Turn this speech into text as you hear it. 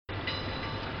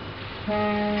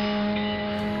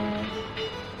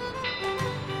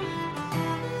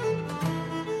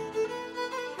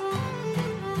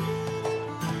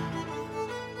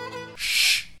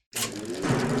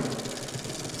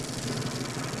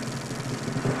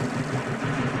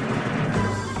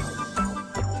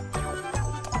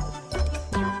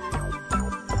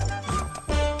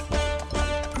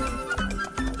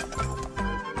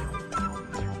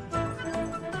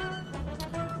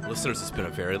Listeners, it's been a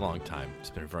very long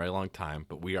time.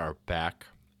 But we are back.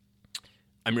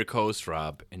 I'm your co-host,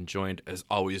 Rob, and joined, as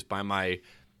always, by my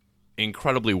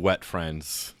incredibly wet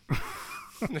friends,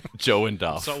 Joe and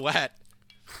Duff. So wet.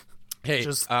 Hey,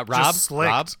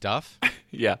 Rob, Duff.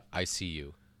 Yeah. I see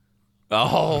you.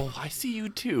 Oh, I see you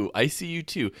too.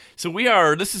 So we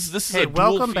are. This is Hey, a dual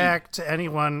welcome feed. back to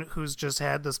anyone who's just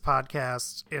had this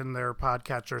podcast in their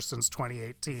podcatcher since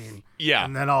 2018. Yeah.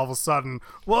 And then all of a sudden,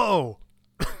 whoa.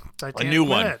 A new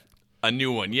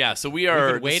one. Yeah. So we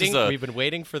are We've been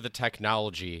waiting for the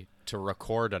technology to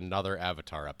record another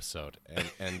Avatar episode,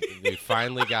 and we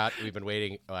finally got. We've been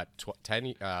waiting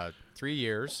 3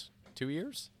 years, 2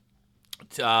 years.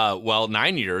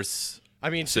 9 years.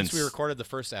 I mean, since we recorded the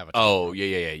first Avatar. Oh,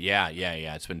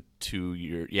 yeah. It's been 2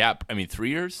 years. Yeah, I mean 3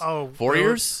 years. Oh, 4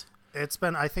 years. It's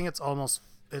been. I think it's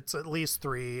at least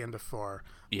 3 into 4.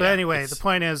 Yeah, but anyway, the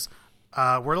point is,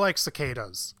 we're like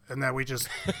cicadas, and that we just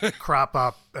crop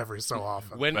up every so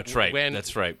often. That's right.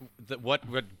 That's right. What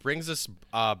brings us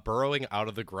burrowing out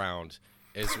of the ground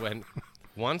is when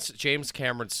once James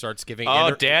Cameron starts giving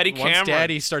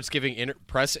Daddy starts giving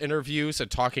press interviews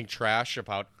and talking trash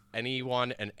about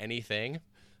anyone and anything.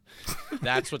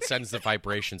 That's what sends the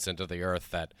vibrations into the earth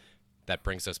that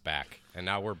brings us back. And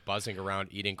now we're buzzing around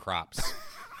eating crops.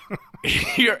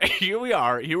 Here we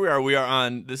are. We are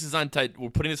on. This is on. We're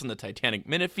putting this on the Titanic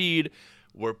Minute feed.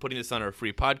 We're putting this on our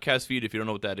free podcast feed. If you don't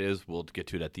know what that is, we'll get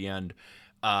to it at the end.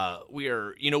 We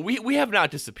are. We have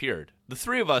not disappeared. The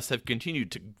three of us have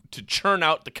continued to churn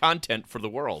out the content for the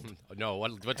world. No,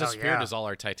 what disappeared is all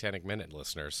our Titanic Minute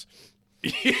listeners.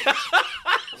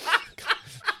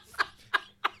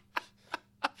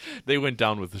 They went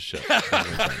down with the ship.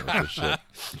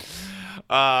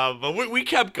 But we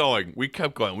kept going. We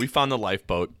found the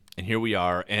lifeboat, and here we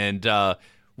are. And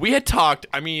we had talked.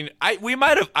 I mean,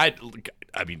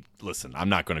 listen, I'm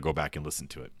not going to go back and listen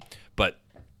to it. But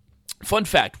fun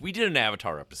fact, we did an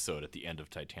Avatar episode at the end of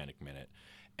Titanic Minute,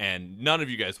 and none of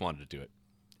you guys wanted to do it.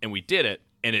 And we did it,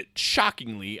 and it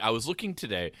shockingly, I was looking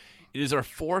today, it is our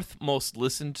 4th most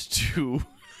listened to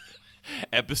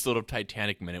episode of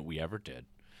Titanic Minute we ever did.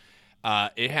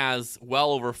 It has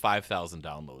well over 5,000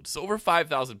 downloads. So over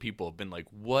 5,000 people have been like,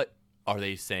 what are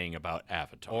they saying about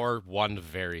Avatar? Or one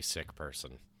very sick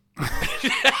person.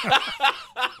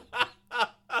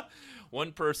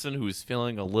 One person who's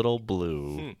feeling a little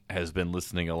blue has been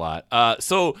listening a lot.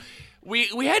 So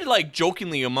we had like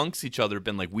jokingly amongst each other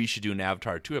been like, we should do an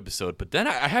Avatar 2 episode. But then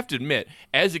I have to admit,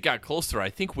 as it got closer, I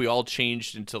think we all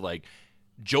changed into like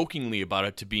jokingly about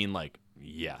it to being like,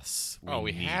 yes.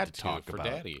 We had to talk for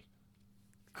Daddy.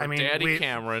 I mean, Daddy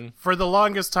Cameron. For the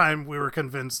longest time, we were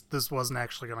convinced this wasn't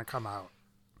actually going to come out.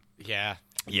 Yeah.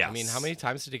 Yes. I mean, how many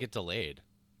times did it get delayed?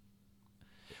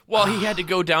 Well, he had to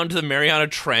go down to the Mariana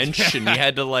Trench, and he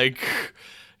had to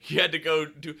go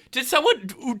do. Did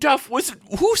someone, Duff?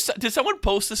 Did someone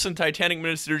post this in Titanic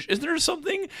Minute? Isn't there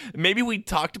something? Maybe we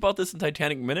talked about this in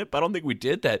Titanic Minute, but I don't think we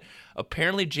did. That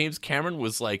apparently James Cameron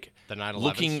was like the 9/11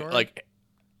 looking story? like,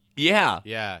 yeah,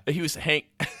 yeah. He was hang.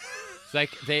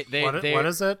 Like what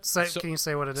is it? Can you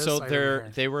say what it is? So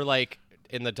they were like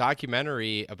in the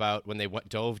documentary about when they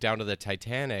dove down to the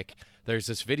Titanic. There's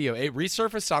this video. It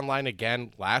resurfaced online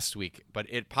again last week, but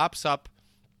it pops up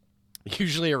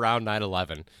usually around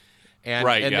 9/11,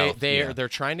 and they're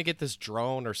trying to get this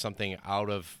drone or something out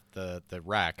of the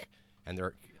wreck, and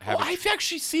they're. I've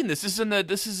actually seen this. This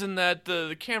is in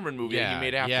the Cameron movie that he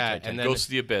made after Titanic. And then Ghost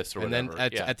of the Abyss or whatever.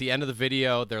 And then at the end of the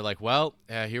video, they're like, well,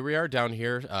 here we are down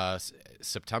here,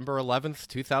 September 11th,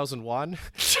 2001.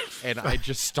 And I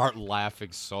just start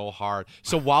laughing so hard.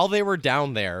 So while they were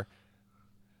down there,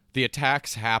 the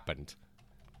attacks happened.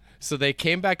 So they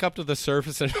came back up to the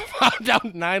surface and found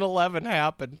out 9/11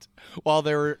 happened while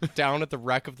they were down at the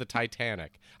wreck of the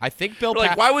Titanic. I think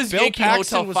why was Yankee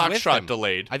Hotel Foxtrot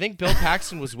delayed? I think Bill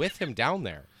Paxton was with him down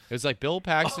there. It was like Bill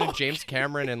Paxton, James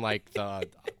Cameron, and like the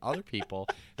other people.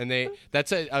 And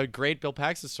that's a great Bill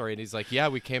Paxton story. And he's like, yeah,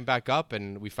 we came back up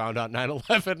and we found out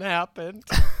 9/11 happened.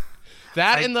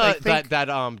 That and that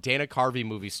Dana Carvey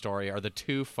movie story are the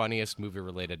two funniest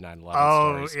movie-related 9/11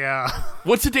 stories. Oh, yeah.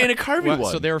 What's the Dana Carvey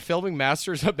one? So they were filming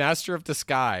Master of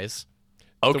Disguise.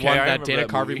 Okay, The one I that remember Dana that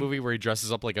Carvey movie. movie where he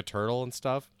dresses up like a turtle and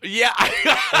stuff. Yeah.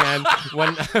 And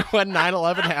when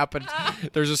 9/11 happened,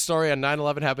 there's a story on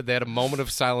 9/11 happened. They had a moment of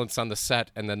silence on the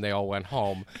set, and then they all went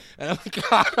home. And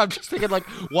I'm just thinking, like,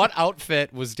 what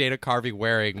outfit was Dana Carvey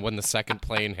wearing when the second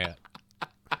plane hit?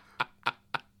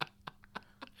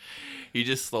 He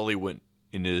just slowly went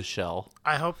into his shell.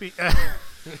 I hope he.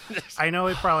 I know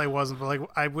he probably wasn't, but like,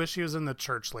 I wish he was in the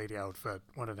church lady outfit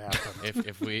when it happened.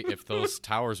 If those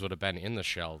towers would have been in the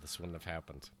shell, this wouldn't have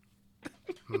happened.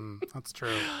 That's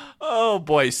true. Oh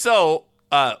boy. So,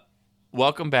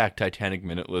 welcome back, Titanic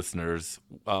Minute listeners.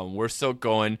 We're still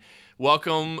going.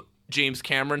 Welcome, James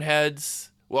Cameron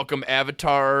heads. Welcome,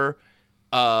 Avatar.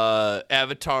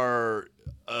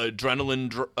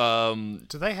 Adrenaline.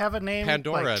 Do they have a name?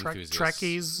 Pandora like enthusiasts.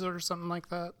 Trekkies or something like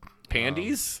that?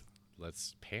 Pandies.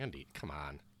 Let's Pandy. Come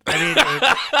on. I mean,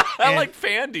 I like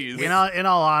pandies. in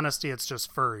all honesty, it's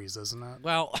just furries, isn't it?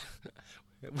 Well,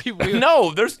 we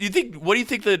No, there's. You think? What do you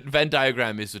think the Venn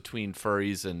diagram is between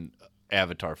furries and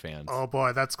Avatar fans? Oh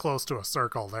boy, that's close to a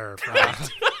circle there.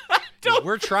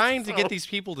 we're trying to get these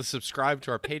people to subscribe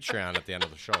to our Patreon at the end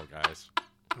of the show, guys.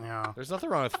 Yeah. There's nothing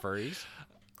wrong with furries.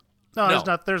 No,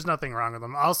 there's nothing wrong with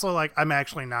them. Also, like, I'm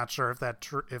actually not sure if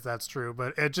that's true,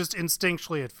 but it just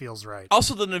instinctually it feels right.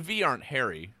 Also, the Na'vi aren't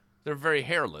hairy. They're very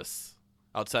hairless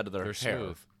outside of their They're hair.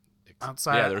 smooth.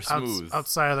 Outside, they're smooth.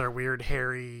 outside of their weird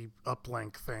hairy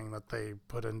uplink thing that they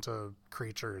put into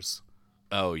creatures.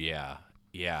 Oh yeah,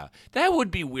 yeah. That would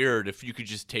be weird if you could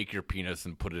just take your penis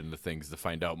and put it into things to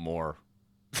find out more.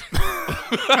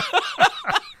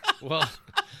 Well,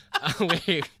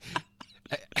 wait.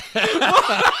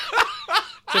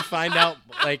 To find out,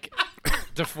 like,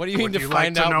 what do you mean Would to you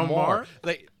find like to out know more? more?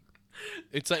 Like,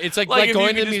 it's like Like, if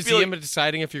going you to the could just be museum like- and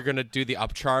deciding if you're going to do the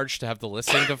upcharge to have the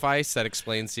listening device that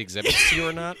explains the exhibits to you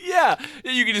or not. Yeah,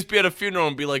 you could just be at a funeral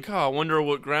and be like, "Oh, I wonder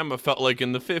what Grandma felt like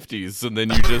in the '50s," and then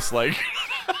you just like,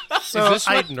 So Is this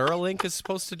what Neuralink is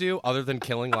supposed to do, other than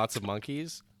killing lots of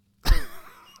monkeys?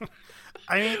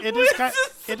 I mean, it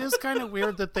is kind of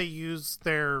weird that they use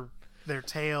their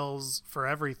tails for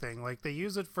everything. Like, they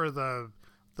use it for the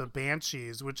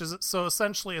banshees, which is so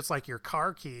essentially it's like your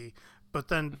car key, but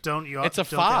then It's a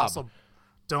fob.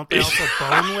 Don't they also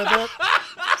bone with it?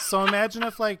 So imagine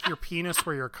if like your penis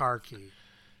were your car key.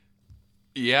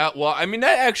 yeah. Well, I mean,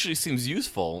 that actually seems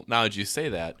useful now that you say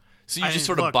that. So you I just mean,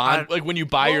 sort of look, bond, I- like when you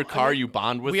buy Well, your car, I mean, you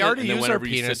bond with We it. already and then use our whenever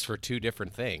you penis sit- for two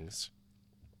different things,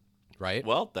 right?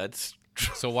 Well, that's.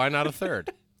 So why not a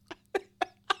third?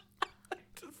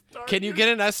 Can you get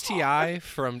an STI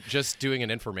from just doing an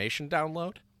information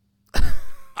download?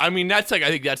 I mean, I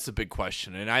think that's the big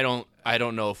question, and I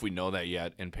don't know if we know that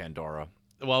yet in Pandora.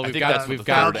 Well, I we've think got that's what we've the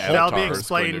got third that'll be Avatar is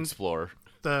going to explained- explore.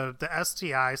 The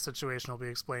STI situation will be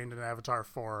explained in Avatar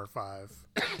 4 or 5.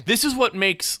 This is what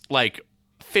makes like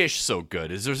fish so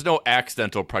good. Is there's no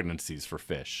accidental pregnancies for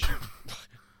fish.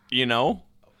 You know,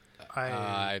 because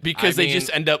I they mean,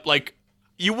 just end up like.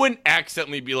 You wouldn't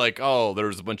accidentally be like, "Oh,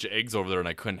 there's a bunch of eggs over there, and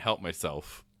I couldn't help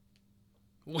myself."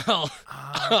 well.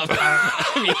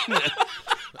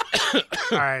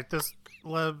 All right,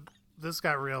 this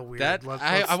got real weird. That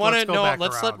I want to know.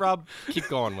 Let's let Rob keep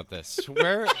going with this.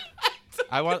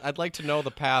 I'd like to know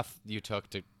the path you took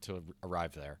to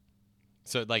arrive there.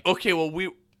 So like, Okay, well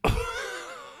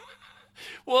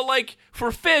well, like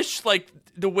for fish, like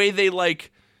the way they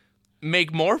like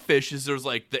make more fish is there's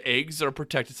like the eggs are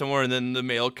protected somewhere, and then the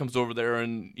male comes over there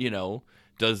and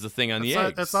does the thing on the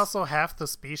eggs. That's also half the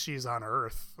species on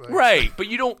Earth. Like, Right, but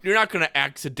you're not going to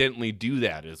accidentally do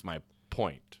that. Is my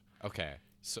point. okay,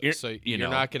 so You're- you're know.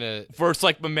 not gonna. For it's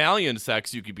like mammalian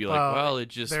sex, you could be like, Well,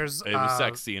 it was there's,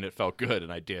 sexy and it felt good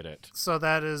and I did it. So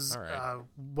that is All right.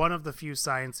 one of the few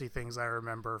sciencey things I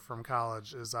remember from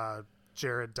college is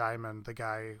Jared Diamond, the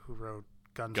guy who wrote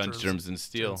Guns, Germs, and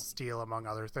Steel. Steel, among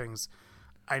other things.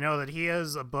 I know that he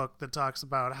has a book that talks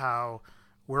about how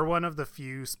we're one of the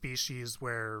few species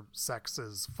where sex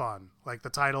is fun. Like, the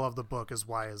title of the book is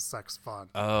 "Why Is Sex Fun?"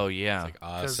 Oh yeah. Like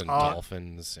us 'Cause and all-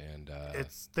 dolphins and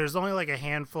There's only like a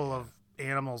handful of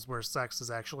animals where sex is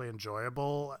actually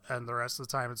enjoyable, and the rest of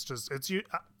the time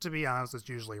to be honest, it's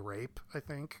usually rape, I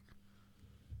think.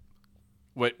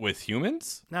 With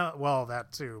humans? No, well,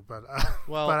 that too, but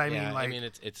well, but I yeah, mean, like,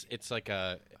 it's like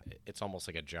it's almost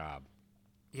like a job.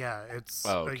 yeah, it's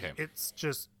Oh, like, okay. it's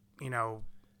just you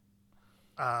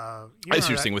I see remember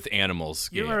you're that- saying with animals.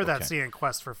 You Yeah, remember that okay. scene in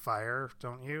Quest for Fire,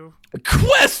 don't you?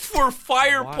 Quest for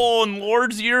Fire What? Pole in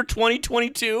Lord's Year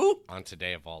 2022? On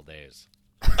today of all days.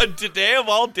 Today of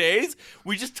all days,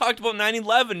 we just talked about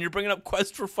 9/11. You're bringing up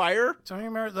Quest for Fire. Don't you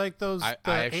remember like those? I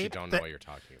actually don't know what you're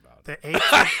talking about. The apes,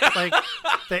 are, like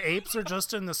the apes are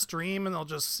just in the stream, and they'll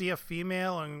just see a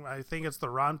female, and I think it's the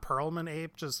Ron Perlman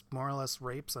ape, just more or less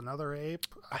rapes another ape.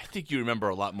 I think you remember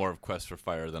a lot more of Quest for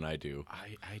Fire than I do.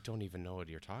 I don't even know what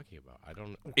you're talking about. I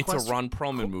don't. It's a Ron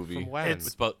Perlman movie. From when? It's-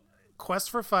 It's about Quest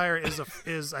for Fire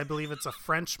is I believe it's a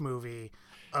French movie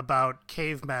about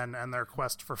cavemen and their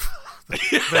quest for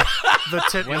the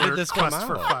titular When did this come Quest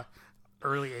for out? Fire.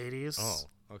 Early 80s.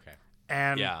 Oh, okay.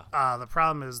 And Yeah. the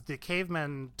problem is the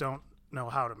cavemen don't know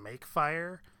how to make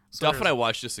fire. So Duff and I there's,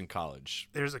 watched this in college.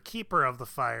 there's a keeper of the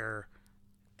fire,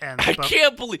 and I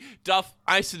can't believe Duff.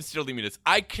 I sincerely mean this.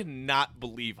 I cannot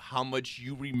believe how much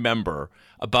you remember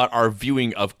about our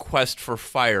viewing of Quest for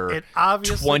Fire It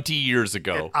obviously 20 years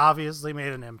ago. It obviously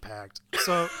made an impact.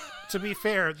 So, to be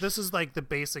fair, this is like the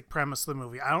basic premise of the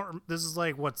movie. This is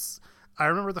like I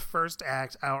remember the first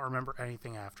act. I don't remember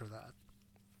anything after that.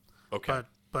 Okay.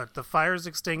 But the fire is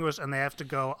extinguished, and they have to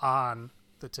go on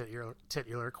the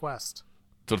titular quest.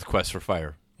 So the Quest for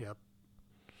Fire. Yep.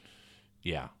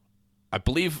 Yeah. I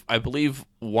believe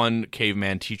one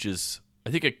caveman teaches,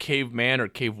 I think a caveman or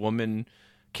cavewoman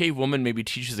maybe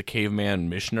teaches a caveman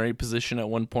missionary position at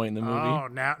one point in the movie. Oh,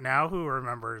 now who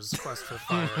remembers Quest for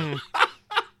Fire?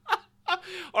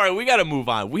 All right, we got to move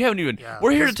on. We haven't even. Yeah,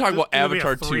 we're here to this- talk about this would be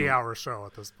Avatar a 2. 3-hour show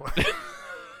at this point.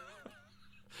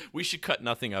 We should cut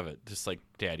nothing of it, just like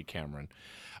Daddy Cameron.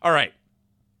 All right.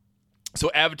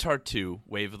 So Avatar 2,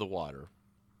 Wave of the Water.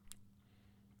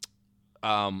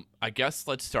 I guess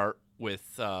let's start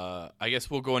with I guess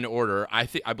we'll go in order. I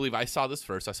believe I saw this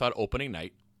first. I saw it opening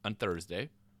night on Thursday.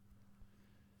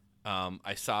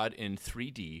 I saw it in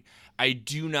 3D. I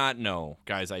do not know,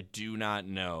 guys, like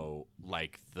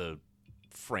the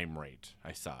frame rate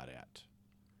I saw it at.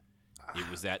 It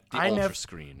was at the ultra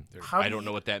screen. I don't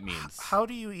know what that means. How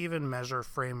do you even measure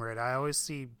frame rate? I always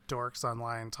see dorks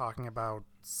online talking about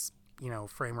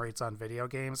frame rates on video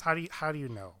games. How do you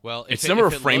know? Well, It's number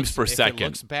of frames per If second. it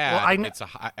looks bad, Well, it's a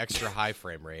extra high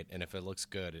frame rate, and if it looks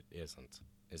good, it isn't.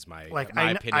 Is my Like, my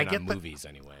I opinion get on the- movies,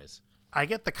 anyways. I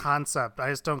get the concept. I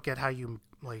just don't get how you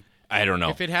like. I don't know.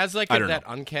 If it has like I don't that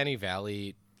know. uncanny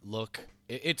valley look,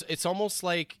 it's almost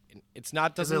like it's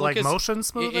not Is doesn't it look like as, motion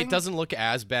smoothing? It doesn't look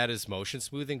as bad as motion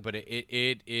smoothing, but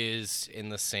it is in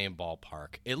the same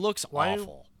ballpark. It looks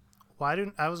awful. Why do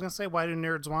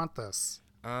nerds want this?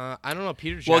 I don't know,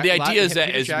 Peter. Well, the Jack- idea is that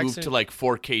Peter as you move Jackson- to like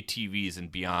 4K TVs and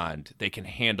beyond, they can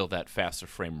handle that faster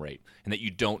frame rate, and that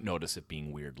you don't notice it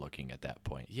being weird looking at that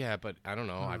point. Yeah, but I don't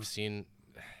know. Hmm. I've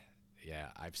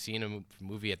seen a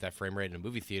movie at that frame rate in a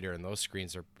movie theater, and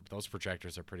those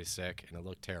projectors are pretty sick, and it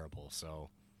looked terrible. So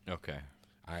Okay.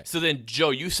 All right. So then, Joe,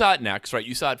 you saw it next, right?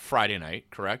 You saw it Friday night,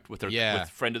 correct? With Yeah. with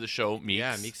friend of the show, Meeks.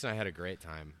 yeah, Meeks and I had a great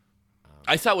time.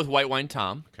 I saw it with White Wine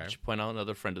Tom. Okay. I should point out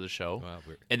another friend of the show. Well,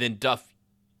 And then Duff.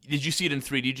 Did you see it in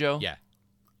 3D, Joe? yeah.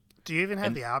 Do you even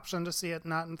have the option to see it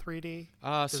not in 3D?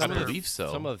 Some I of the, believe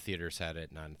so. Some of the theaters had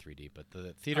it not in 3D, but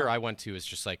the theater I went to is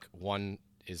just like one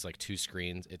is like two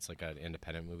screens. It's like an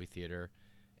independent movie theater,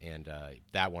 and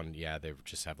that one, yeah, they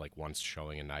just have like one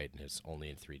showing a night, and it's only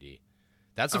in 3D.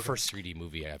 That's the first 3D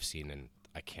movie I've seen, and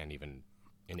I can't even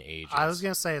in ages. I was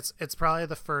gonna say it's probably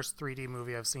the first 3D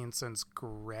movie I've seen since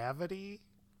Gravity.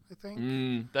 I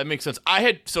think. That makes sense.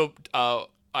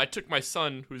 I took my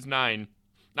son, who's 9,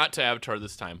 not to Avatar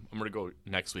this time. I'm gonna go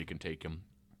next week and take him.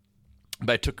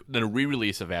 But I took the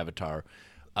re-release of Avatar.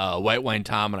 White Wine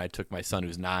Tom and I took my son,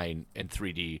 who's 9, in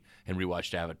 3D and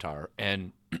rewatched Avatar.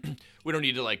 And we don't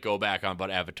need to like go back on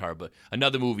about Avatar, but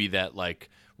another movie that like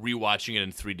rewatching it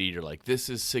in 3D, you're like, this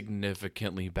is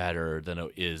significantly better than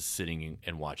it is sitting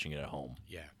and watching it at home.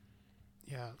 yeah.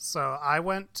 Yeah. So I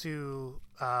went to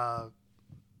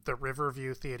the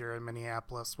Riverview Theater in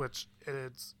Minneapolis, which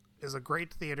is a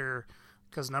great theater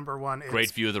because number one, it's,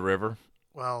 Great view of the river.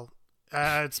 Well,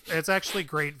 it's actually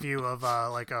great view of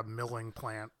like a milling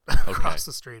plant across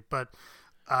the street, but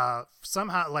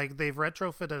somehow like they've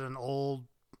retrofitted an old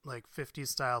like 50s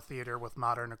style theater with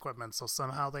modern equipment, so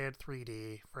somehow they had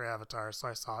 3D for Avatar, so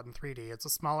I saw it in 3D. It's a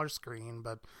smaller screen,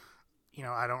 but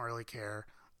I don't really care.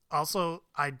 Also,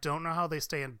 I don't know how they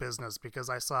stay in business because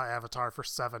I saw Avatar for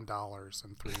 $7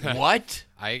 in 3D. What?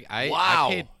 I Wow.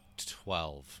 paid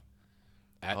 12.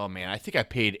 Oh man, I think I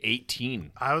paid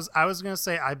 18. I was gonna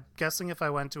say, I'm guessing if I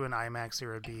went to an IMAX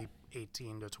here, it'd be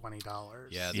 $18 to $20.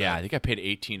 Yeah. Yeah, I think I paid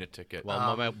 18 a ticket.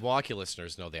 Well, my Milwaukee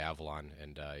listeners know the Avalon,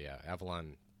 and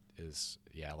Avalon is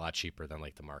a lot cheaper than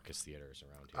like the Marcus theaters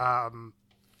around here.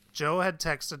 Joe had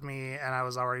texted me, and I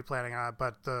was already planning on it,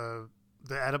 but the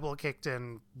edible kicked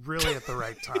in really at the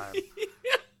right time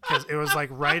because it was like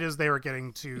right as they were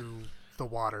getting to the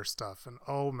water stuff, and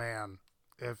oh man,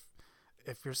 if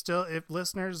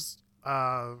listeners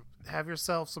have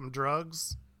yourself some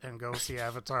drugs and go see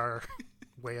Avatar: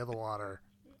 Way of the Water.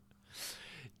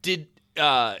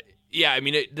 Yeah, I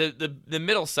mean, the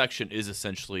middle section is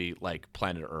essentially like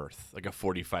Planet Earth, like a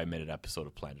 45-minute episode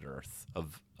of Planet Earth,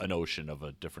 of an ocean of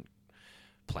a different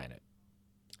planet.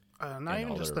 Not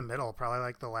even just the middle, probably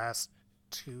like the last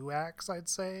 2 acts, I'd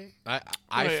say.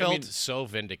 I felt so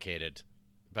vindicated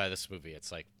by this movie.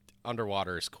 It's like,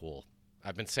 underwater is cool.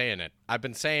 I've been saying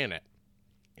it.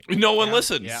 No one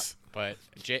listens. Yeah, but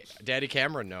Daddy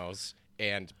Cameron knows.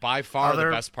 And by far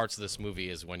the best parts of this movie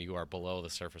is when you are below the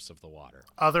surface of the water.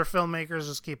 Other filmmakers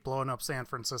just keep blowing up San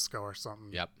Francisco or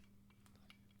something. Yep.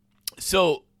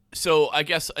 So I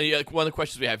guess like one of the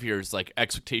questions we have here is like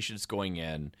expectations going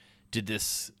in. Did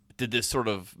this sort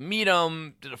of meet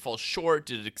them? Did it fall short?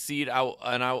 Did it exceed?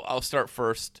 I'll start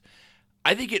first.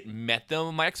 I think it met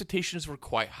them. My expectations were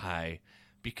quite high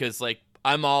because like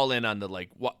I'm all in on the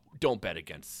like what don't bet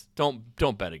against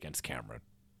Cameron.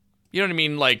 You know what I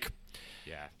mean? Like.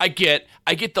 Yeah. I get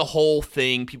the whole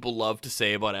thing people love to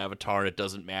say about Avatar. It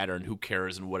doesn't matter and who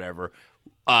cares and whatever.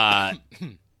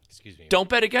 Excuse me. Don't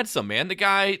bet against him, man. The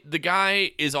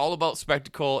guy is all about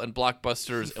spectacle and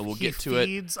blockbusters, and we'll get to it.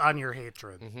 He feeds on your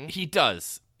hatred. Mm-hmm. He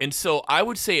does, and so I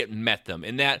would say it met them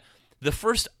in that the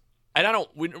first. And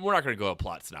we're not going to go a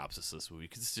plot synopsis of this movie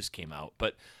because this just came out.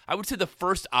 But I would say the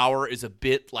first hour is a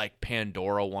bit like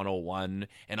Pandora 101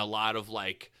 and a lot of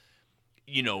like.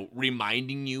 You know,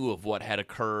 reminding you of what had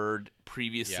occurred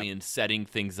previously and setting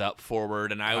things up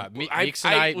forward. And Meeks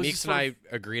and I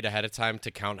agreed ahead of time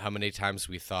to count how many times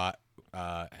we thought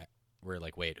we're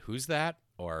like, wait, who's that?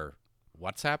 Or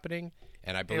what's happening?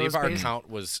 And I believe our count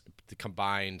was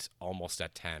combined almost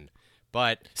at 10.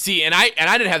 But see, and I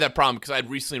didn't have that problem because I'd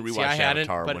recently rewatched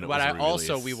Avatar when it was re-released.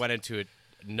 Also we went into it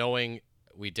knowing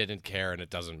we didn't care and it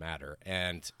doesn't matter,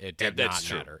 and it did not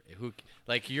matter.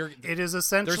 It is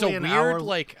essentially there's a an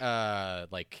weird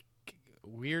hour...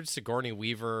 weird Sigourney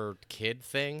Weaver kid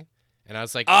thing, and I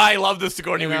was like, I love the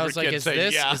Sigourney Weaver I was like, kid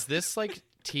thing. Is this like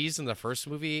teased in the first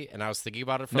movie? And I was thinking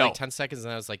about it for like 10 seconds,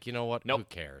 and I was like, you know what? Who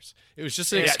cares? It was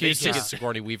just an excuse to get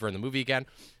Sigourney Weaver in the movie again.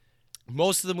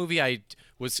 Most of the movie, I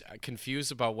was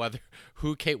confused about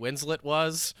who Kate Winslet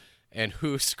was and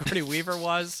who Sigourney Weaver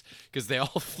was because they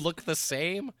all look the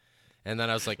same. And then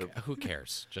I was like, who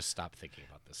cares? Just stop thinking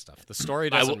about this stuff. The story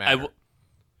doesn't matter.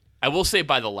 I will say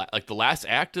by the last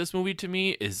act of this movie to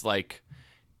me is like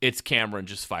it's Cameron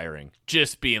just firing,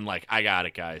 just being like, I got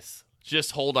it, guys.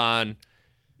 Just hold on.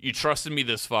 You trusted me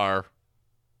this far.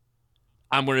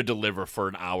 I'm going to deliver for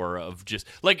an hour of just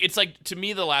like it's like to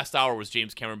me the last hour was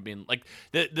James Cameron being like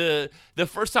the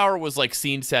first hour was like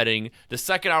scene setting. The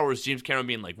second hour was James Cameron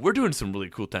being like, we're doing some really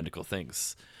cool technical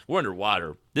things. We're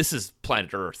underwater. This is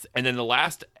planet Earth. And then the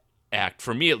last act,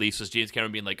 for me at least, was James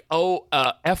Cameron being like,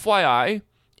 FYI,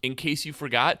 in case you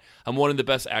forgot, I'm one of the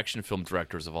best action film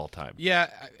directors of all time. Yeah,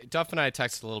 Duff and I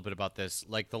texted a little bit about this.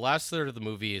 Like the last third of the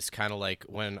movie is kind of like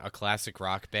when a classic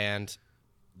rock band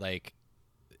like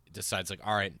decides like,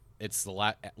 all right, it's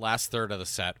the last third of the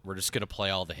set. We're just going to play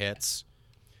all the hits.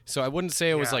 So I wouldn't say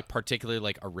it was like particularly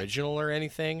like original or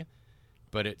anything,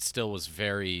 but it still was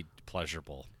very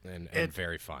pleasurable and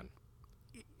very fun.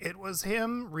 It was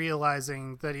him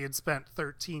realizing that he had spent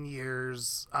 13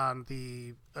 years on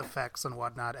the effects and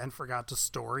whatnot and forgot to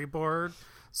storyboard.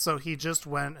 So he just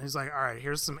went, he's like, all right,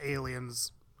 here's some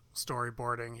Aliens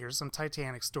storyboarding. Here's some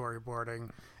Titanic storyboarding.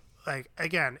 Like,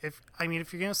 again, if you're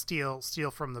going to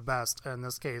steal from the best, in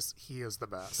this case, he is the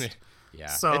best. Yeah,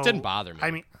 so, it didn't bother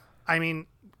me. I mean,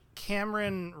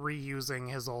 Cameron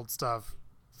reusing his old stuff,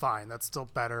 fine. That's still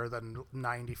better than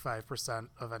 95%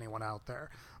 of anyone out there.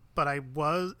 But it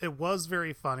was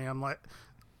very funny. I'm like,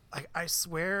 I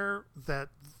swear that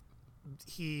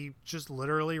he just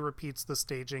literally repeats the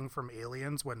staging from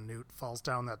Aliens when Newt falls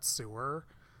down that sewer.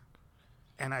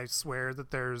 And I swear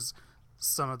that there's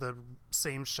some of the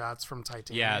same shots from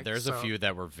Titanic. Yeah, there's a few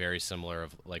that were very similar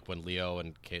of like when Leo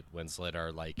and Kate Winslet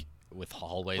are like with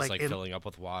hallways like filling up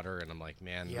with water, and I'm like,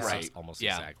 man, this is almost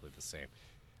exactly the same.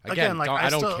 Again, like, I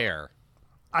don't care.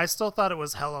 I still thought it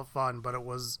was hella fun, but it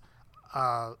was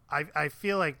I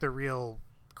feel like the real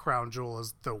crown jewel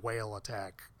is the whale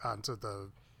attack onto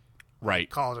the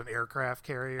call it an aircraft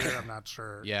carrier. I'm not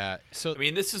sure. Yeah. So I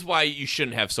mean, this is why you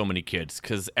shouldn't have so many kids,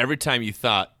 because every time you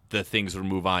thought the things would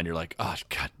move on, you're like, oh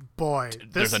god, boy,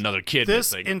 there's another kid.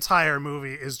 This missing. Entire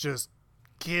movie is just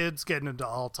kids getting into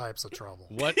all types of trouble.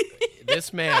 What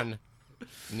this man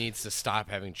needs to stop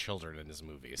having children in his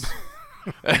movies.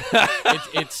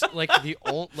 It's like the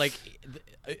old like.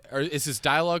 Is his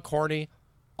dialogue corny?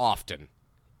 Often.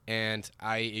 And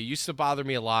it used to bother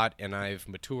me a lot, and I've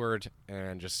matured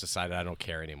and just decided I don't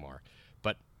care anymore.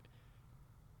 But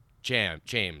Jim,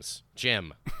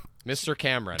 Mr.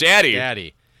 Cameron,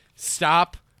 Daddy,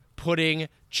 stop putting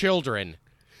children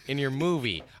in your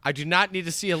movie. I do not need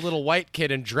to see a little white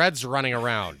kid in dreads running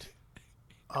around.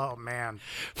 Oh man!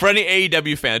 For any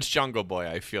AEW fans, Jungle Boy,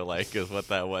 I feel like, is what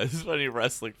that was. For any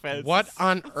wrestling fans, What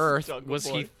on earth Jungle was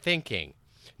Boy. he thinking?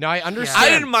 Now I understand.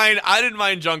 I didn't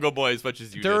mind Jungle Boy as much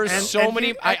as you There did. are though. so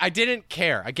many. I didn't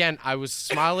care. Again, I was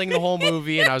smiling the whole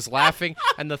movie and I was laughing.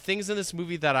 And the things in this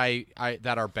movie that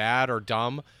that are bad or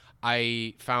dumb,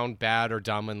 I found bad or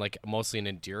dumb in like mostly an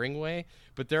endearing way.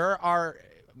 But there are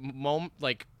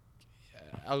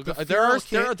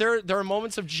there are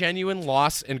moments of genuine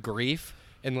loss and grief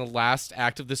in the last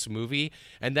act of this movie,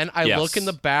 and then I look in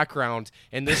the background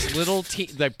and this little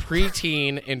the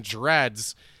preteen in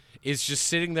dreads is just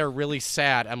sitting there really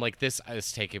sad. I'm like, this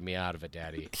is taking me out of it,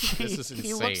 Daddy. This is insane.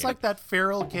 He looks like that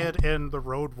feral kid in The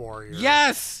Road Warrior.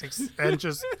 Yes.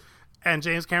 And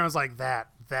James Cameron's like,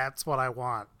 that's what I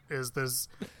want. Is this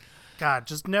God,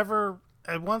 just never,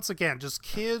 and once again, just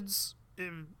kids.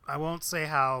 I won't say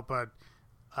how, but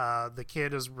the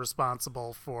kid is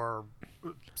responsible for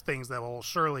things that will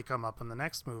surely come up in the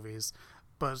next movies.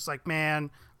 But it's like,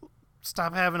 man,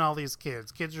 stop having all these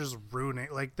kids. Kids are just ruining.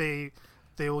 Like they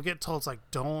will get told, it's like,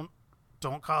 don't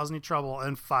cause any trouble,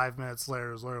 and 5 minutes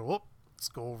later, it's like, whoop, let's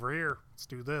go over here. Let's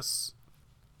do this.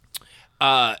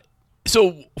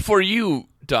 So for you,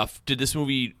 Duff, did this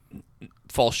movie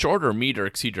fall short or meet or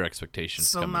exceed your expectations?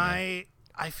 So coming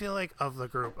I feel like of the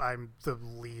group, I'm the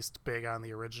least big on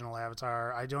the original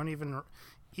Avatar. I don't even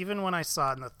when I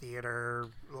saw it in the theater,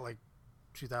 like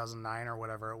 2009 or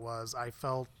whatever it was, I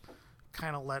felt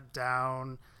kind of let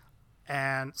down.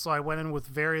 And so I went in with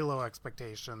very low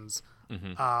expectations.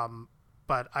 Mm-hmm.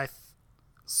 But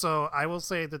so I will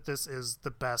say that this is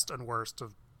the best and worst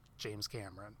of James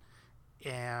Cameron.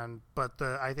 But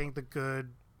I think the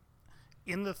good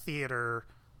in the theater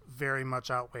very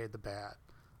much outweighed the bad.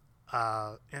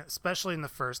 Especially in the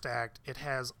first act, it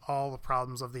has all the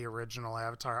problems of the original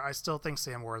Avatar. I still think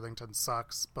Sam Worthington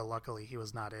sucks, but luckily he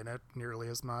was not in it nearly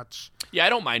as much. Yeah, I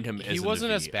don't mind him. He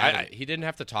wasn't as bad. He didn't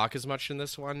have to talk as much in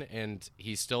this one, and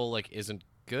he still like isn't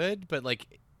good, but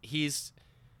like he's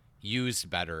used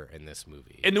better in this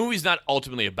movie. And the movie's not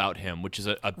ultimately about him, which is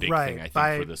a big thing, I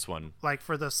think, for this one. Like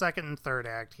for the second and third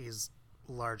act, he's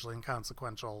largely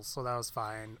inconsequential, so that was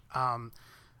fine.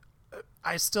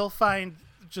 I still find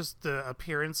just the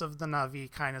appearance of the Na'vi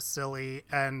kind of silly,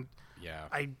 and yeah,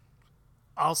 I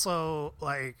also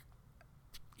like.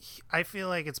 I feel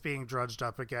like it's being drudged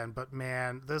up again, but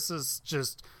man, this is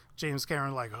just James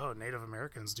Cameron like, oh, Native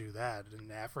Americans do that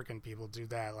and African people do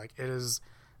that. Like it is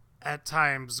at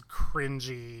times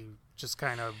cringy, just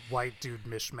kind of white dude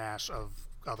mishmash of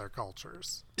other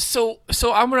cultures. So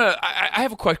I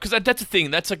have a question, because that's a thing.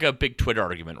 That's like a big Twitter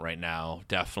argument right now.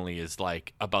 Definitely is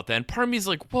like about that. And part of me is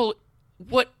like, well,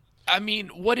 what? I mean,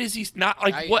 what is he not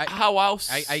like? How else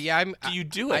do you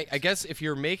do it? I guess if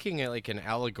you're making it like an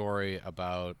allegory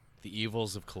about the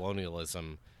evils of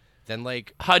colonialism, then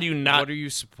like, how do you not? What are you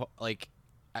like?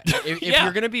 If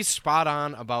you're gonna be spot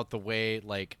on about the way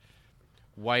like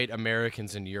white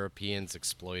Americans and Europeans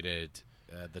exploited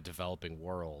the developing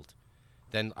world,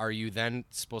 then are you then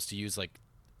supposed to use like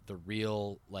the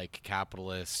real like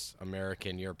capitalist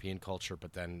American European culture,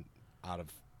 but then out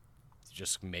of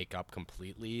just make up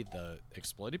completely the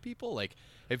exploited people? Like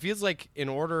it feels like in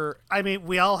order. I mean,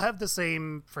 we all have the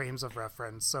same frames of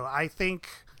reference, so I think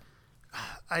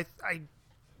I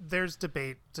there's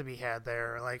debate to be had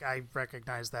there. Like I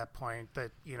recognize that point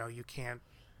that you can't,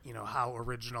 how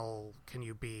original can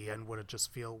you be, and would it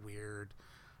just feel weird?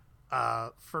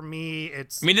 For me,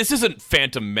 it's. I mean, this isn't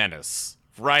Phantom Menace,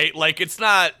 right? Like, it's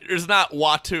not. There's not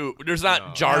Watto. There's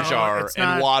not Jar Jar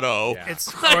and Watto. Yeah.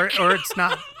 It's or it's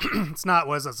not. It's not.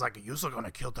 It's like you're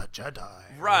gonna kill that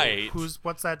Jedi, right?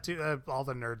 What's that? All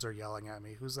the nerds are yelling at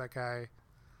me. Who's that guy?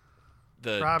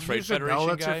 The Rob, Trade you should Federation know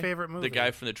that's guy. Your favorite movie. The guy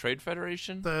from the Trade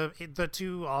Federation. The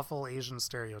two awful Asian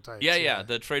stereotypes. Yeah.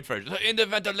 The Trade Federation. In the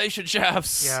ventilation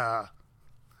shafts. Yeah.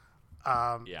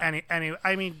 Any.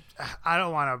 I mean, I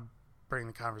don't want to bring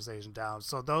the conversation down.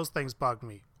 So those things bug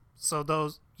me. So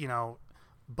those,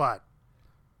 but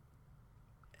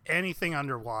anything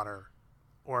underwater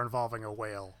or involving a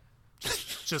whale,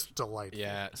 just delightful.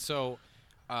 Yeah. So,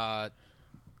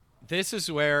 this is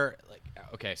where, like,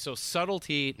 okay, so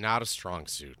subtlety, not a strong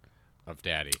suit, of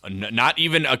Daddy. Not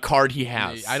even a card he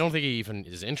has. I don't think he even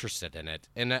is interested in it,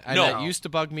 and No. that used to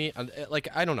bug me. Like,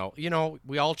 I don't know,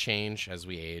 we all change as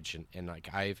we age, and like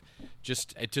I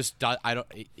don't.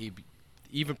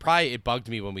 Even probably it bugged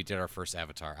me when we did our first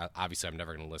Avatar. Obviously, I'm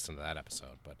never going to listen to that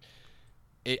episode, but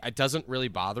it doesn't really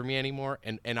bother me anymore,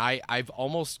 and I've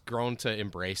almost grown to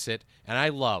embrace it, and I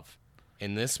love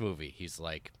in this movie. He's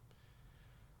like,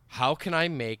 how can I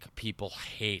make people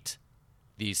hate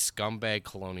these scumbag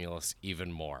colonialists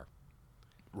even more?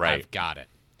 Right. I've got it.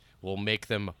 We'll make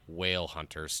them whale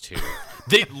hunters too.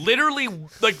 They literally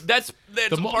that's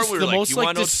the part where like, you want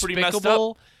to know what's pretty messed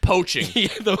up? Poaching.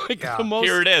 The most,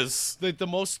 Here it is. The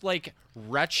most like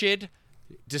wretched,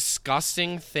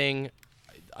 disgusting thing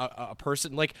a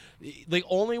person like the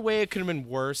only way it could have been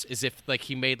worse is if like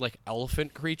he made like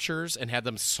elephant creatures and had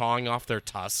them sawing off their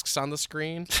tusks on the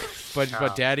screen,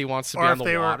 but Daddy wants to be on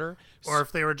the water. Or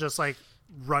if they were just like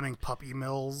running puppy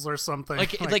mills or something.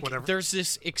 Like whatever. There's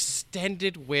this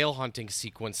extended whale hunting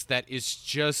sequence that is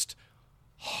just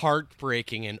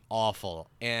heartbreaking and awful,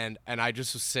 and I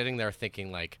just was sitting there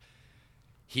thinking like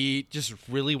he just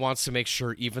really wants to make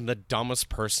sure even the dumbest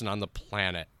person on the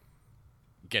planet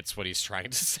gets what he's trying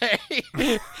to say.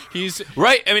 He's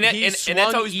right. I mean, he's and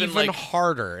that's always even been like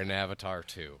harder in Avatar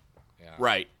 2. Yeah.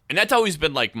 Right. And that's always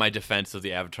been like my defense of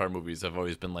the Avatar movies. I've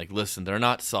always been like, listen, they're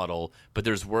not subtle, but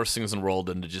there's worse things in the world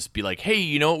than to just be like, hey,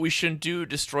 you know what we shouldn't do?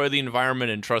 Destroy the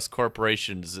environment and trust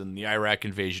corporations, and the Iraq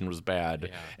invasion was bad.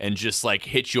 Yeah. And just like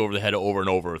hit you over the head over and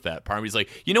over with that. Part of me's like,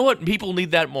 you know what? People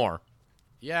need that more.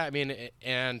 Yeah, I mean,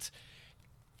 and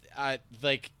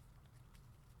like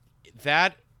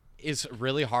that is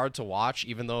really hard to watch,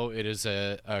 even though it is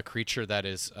a creature that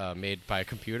is made by a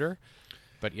computer.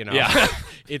 But, yeah.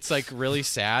 It's like really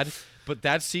sad. But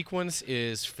that sequence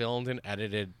is filmed and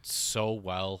edited so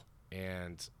well.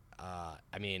 And,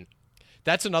 I mean,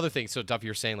 that's another thing. So, Duff,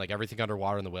 you're saying like everything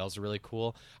underwater and the whales are really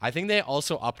cool. I think they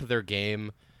also upped their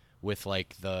game with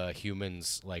like the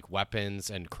humans, like weapons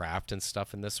and craft and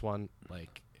stuff in this one.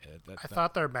 Like, I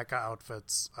thought their mecha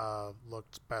outfits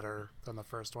looked better than the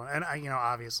first one. And,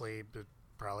 obviously it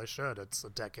probably should. It's a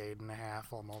decade and a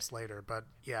half almost later. But,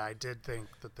 yeah, I did think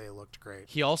that they looked great.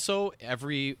 He also,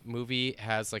 every movie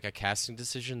has like a casting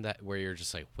decision where you're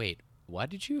just like, wait, why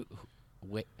did you...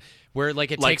 Wait, where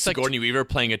like it takes like Sigourney Weaver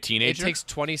playing a teenager? It takes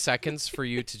 20 seconds for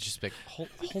you to just be like,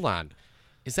 hold on.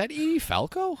 Is that Edie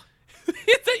Falco? Is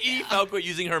that Edie Falco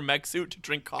using her mech suit to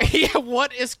drink coffee? Yeah,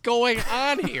 what is going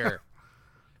on here?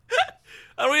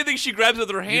 I don't even think she grabs it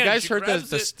with her hand. You guys heard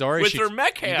the story with her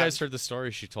mech hand. You guys heard the story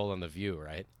she told on The View,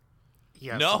 right?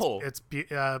 Yes. No. It's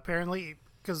apparently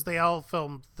because they all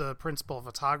filmed the principal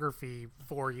photography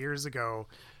 4 years ago,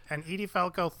 and Edie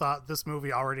Falco thought this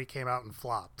movie already came out and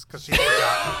flopped because she'd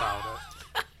forgotten about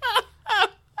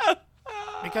it.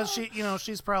 Because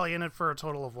she's probably in it for a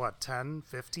total of what, 10,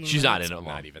 15 She's minutes? not in it.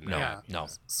 Not even. No. Yeah. No.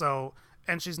 So,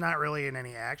 and she's not really in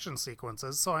any action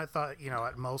sequences. So I thought,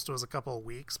 at most it was a couple of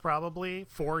weeks, probably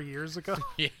 4 years ago.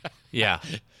 Yeah.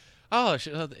 Oh,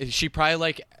 she probably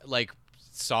like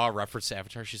saw a reference to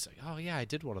Avatar. She's like, oh yeah, I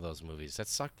did one of those movies. That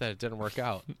sucked that it didn't work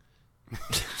out.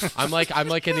 I'm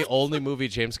like in the only movie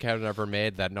James Cameron ever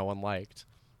made that no one liked.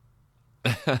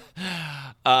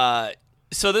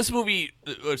 So this movie,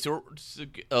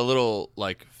 a little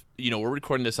like, we're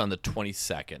recording this on the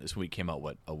 22nd. This movie came out,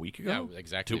 what, a week ago? Yeah,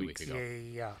 exactly 2 week weeks ago.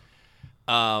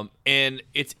 Yeah. And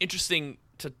it's interesting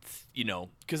to,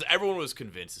 because everyone was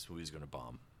convinced this movie was going to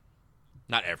bomb.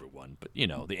 Not everyone, but,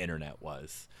 the internet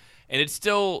was. And it's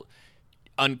still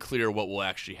unclear what will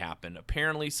actually happen.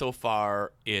 Apparently, so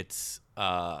far, it's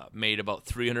made about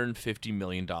 $350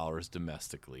 million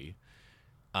domestically.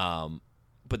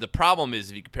 But the problem is,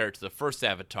 if you compare it to the first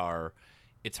Avatar,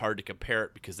 it's hard to compare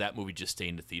it because that movie just stayed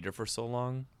in the theater for so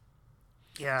long.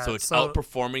 Yeah. So it's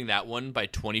outperforming that one by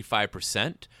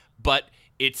 25%, but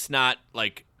it's not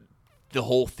like the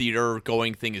whole theater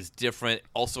going thing is different.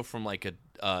 Also, from like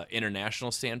a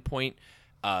international standpoint,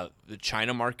 the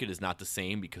China market is not the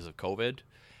same because of COVID,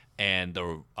 and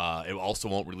it also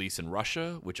won't release in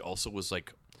Russia, which also was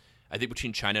like, I think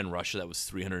between China and Russia, that was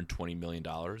 $320 million.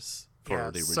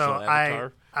 For the original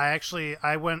Avatar.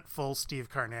 I went full Steve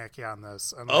Karnacki on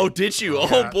this. And did you? Yeah,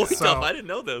 oh boy, stuff! I didn't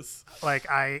know this.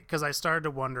 Because I started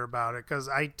to wonder about it, because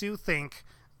I do think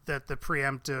that the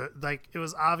preemptive, it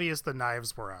was obvious the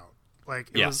knives were out.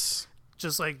 It was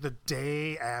just like the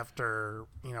day after,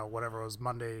 whatever it was,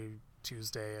 Monday,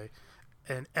 Tuesday,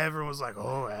 and everyone was like,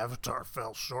 "Oh, Avatar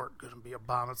fell short, gonna be a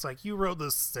bomb." It's like, you wrote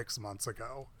this 6 months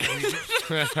ago.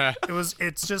 It's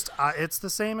the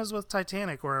same as with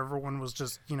Titanic, where everyone was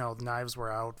just, the knives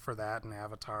were out for that and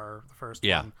Avatar, the first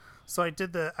one. So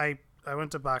I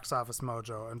Box Office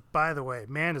Mojo, and by the way,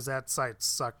 man, does that site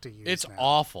suck to use? It's now.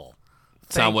 awful.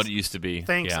 It's not what it used to be.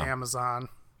 Thanks, yeah. Amazon.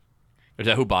 Is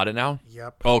that who bought it now?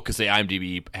 Yep. Oh, because the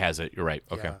IMDb has it. You're right.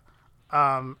 Okay.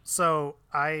 Yeah. So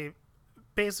I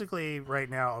basically right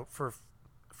now for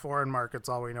foreign markets,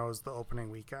 all we know is the opening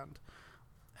weekend,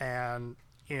 and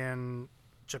in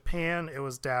Japan it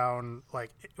was down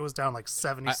like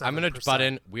 77%. I'm going to butt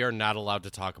in. We are not allowed to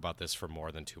talk about this for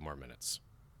more than 2 more minutes.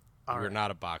 We're right.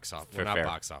 not a box office. We're Fair. not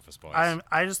box office boys. I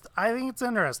think it's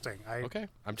interesting. Okay.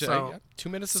 I'm just So- 2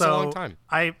 minutes is a long time.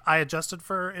 I adjusted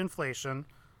for inflation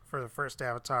for the first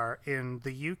Avatar. In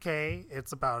the UK,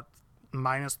 it's about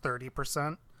minus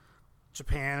 30%.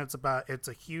 Japan, it's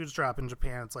a huge drop in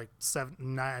Japan. It's like 70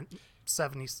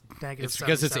 negative. It's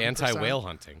because it's 77%. anti-whale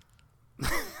hunting.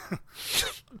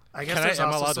 I guess there's I'm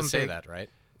also allowed some to say big, that, right?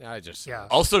 Yeah, I just Yeah.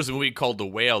 Also, there's a movie called The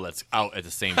Whale that's out at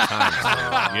the same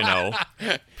time. You know.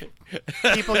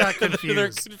 People got They're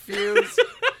confused. confused.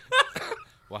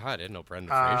 Well, I didn't know Brendan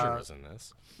Fraser was in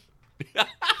this.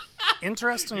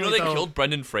 Interestingly, You know they though, killed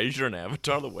Brendan Fraser in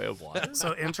Avatar: The Way of Water.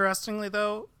 so interestingly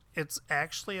though, it's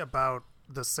actually about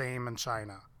the same in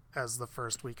China as the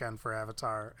first weekend for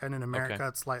Avatar, and in America Okay.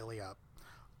 it's slightly up.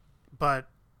 But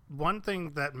one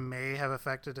thing that may have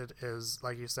affected it is,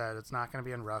 like you said, it's not going to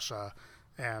be in Russia,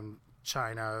 and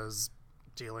China is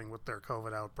dealing with their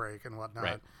COVID outbreak and whatnot.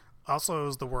 Right. Also, it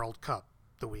was the World Cup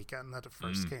the weekend that it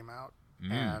first came out,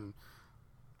 and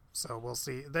so we'll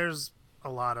see. There's a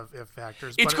lot of if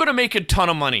factors. It's but going to make a ton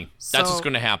of money. That's So- what's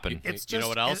going to happen. It's You know just-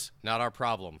 what else? Not our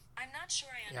problem. I'm not sure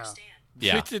I understand.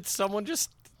 Yeah. Did someone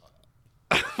just?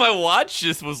 My watch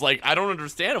just was like, I don't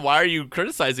understand. Why are you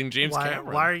criticizing James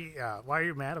Cameron? Why are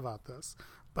you mad about this?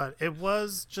 But it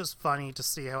was just funny to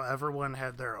see how everyone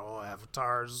had their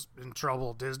Avatar's in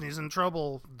trouble, Disney's in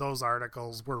trouble. Those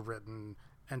articles were written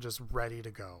and just ready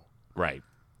to go. Right.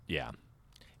 Yeah.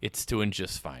 It's doing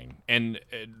just fine. And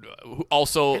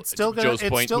also, It's still Joe's gonna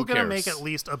point, it's still who gonna cares? make at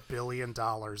least $1 billion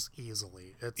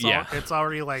easily. Yeah. It's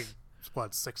already like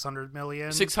what 600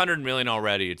 million. 600 million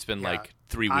already. It's been Yeah. like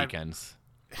 3 weekends.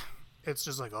 It's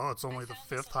just like it's only the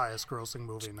 5th highest grossing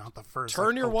movie, not the first. Turn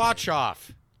Like, your okay. watch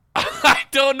off. I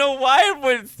don't know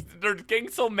why they're getting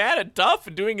so mad at Duff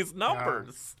and doing his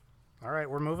numbers. All right,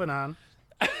 we're moving on.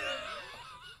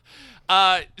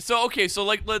 So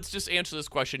like let's just answer this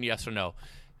question yes or no.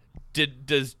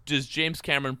 Does James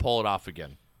Cameron pull it off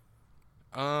again?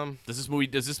 Does this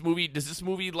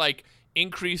movie like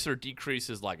increase or decrease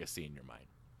his legacy in your mind?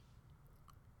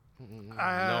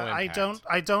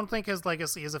 I don't think his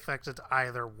legacy is affected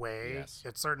either way. Yes.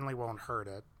 It certainly won't hurt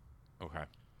it. Okay.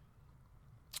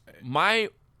 My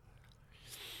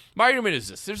argument is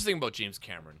this. There's a thing about James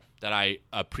Cameron that I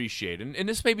appreciate, and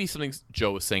this may be something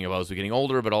Joe was saying about as we're getting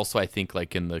older, but also I think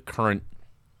like in the current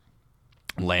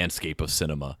landscape of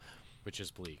cinema, Which is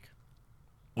bleak.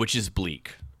 which is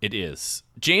bleak. It is.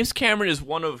 James Cameron is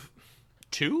one of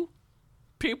 2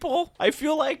 people, I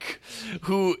feel like,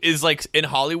 who is like in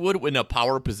Hollywood in a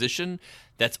power position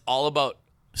that's all about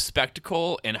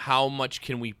spectacle and how much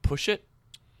can we push it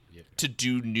to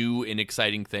do new and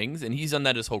exciting things. And he's done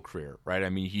that his whole career, right? I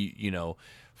mean, he,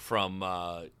 from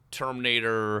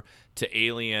Terminator to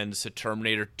Aliens to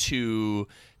Terminator 2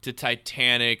 to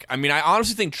Titanic. I mean, I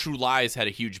honestly think True Lies had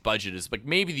a huge budget. It's like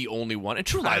maybe the only one. And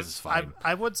True Lies is fine.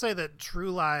 I would say that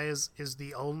True Lies is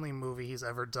the only movie he's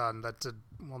ever done that did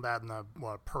that and the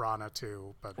Piranha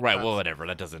 2, but Right, that's- well, whatever.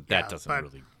 That doesn't but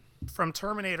really. From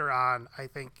Terminator on, I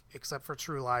think, except for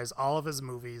True Lies, all of his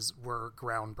movies were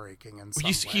groundbreaking in some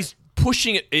way. He's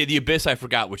pushing it. The Abyss, I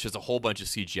forgot, which is a whole bunch of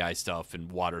CGI stuff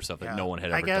and water stuff that Yeah. no one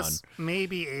had I ever guess done.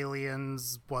 maybe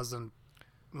Aliens wasn't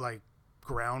like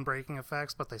groundbreaking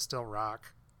effects, but they still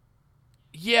rock.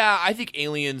 Yeah, I think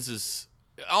Aliens is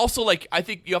also like I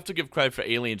think you have to give credit for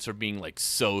Aliens for being like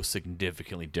so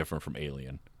significantly different from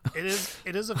Alien. It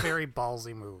is a very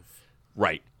ballsy move.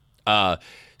 Right.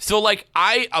 So like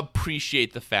I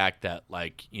appreciate the fact that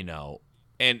like,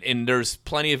 and there's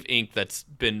plenty of ink that's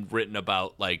been written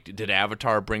about like did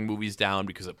Avatar bring movies down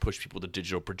because it pushed people to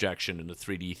digital projection and the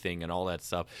 3D thing and all that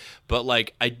stuff. But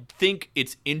like I think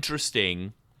it's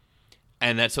interesting,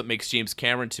 and that's what makes James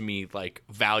Cameron to me like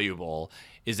valuable,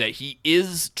 is that he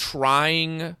is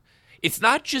trying. It's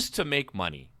not just to make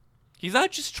money. He's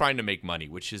not just trying to make money,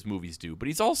 which his movies do, but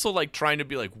he's also like trying to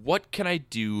be like, what can I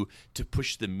do to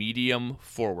push the medium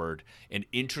forward in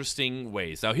interesting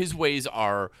ways? Now his ways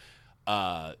are,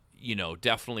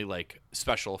 definitely like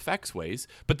special effects ways,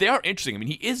 but they are interesting. I mean,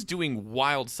 he is doing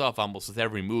wild stuff almost with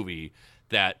every movie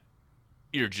that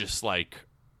you're just like,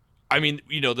 I mean,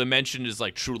 the mention is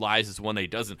like True Lies is one that he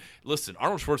doesn't. Listen,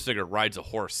 Arnold Schwarzenegger rides a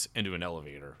horse into an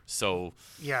elevator, so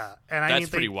yeah, and that's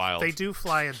pretty wild. They do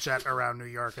fly a jet around New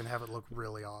York and have it look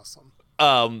really awesome.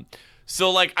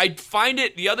 So like I find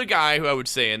it. The other guy who I would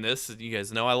say in this, you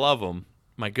guys know I love him,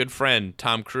 my good friend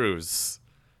Tom Cruise,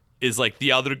 is like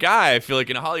the other guy I feel like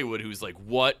in Hollywood who's like,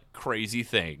 what crazy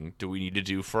thing do we need to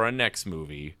do for our next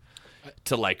movie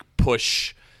to like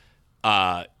push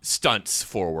stunts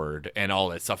forward and all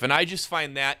that stuff. And I just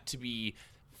find that to be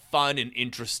fun and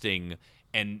interesting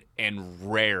and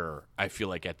rare, I feel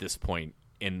like, at this point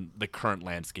in the current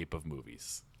landscape of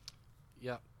movies.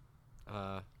 Yeah.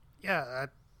 Yeah,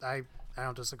 I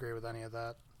don't disagree with any of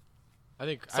that. I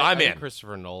think so I think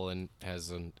Christopher Nolan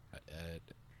has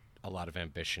a lot of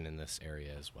ambition in this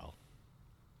area as well.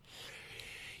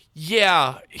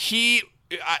 Yeah,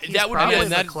 that would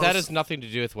be that has nothing to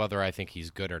do with whether I think he's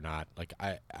good or not. Like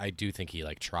I do think he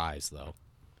like tries though.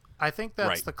 I think that's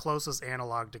Right. the closest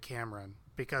analog to Cameron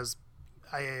because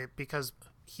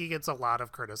he gets a lot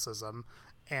of criticism,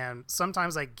 and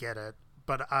sometimes I get it,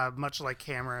 but much like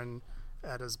Cameron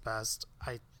at his best,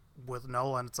 with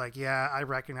Nolan, it's like, yeah, I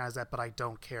recognize that, but I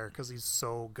don't care because he's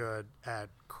so good at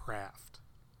craft.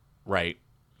 Right.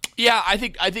 Yeah, I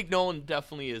think Nolan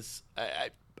definitely is.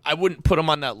 I wouldn't put him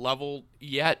on that level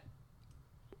yet.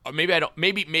 Or maybe I don't.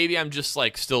 Maybe I'm just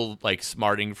like still like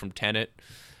smarting from Tenet.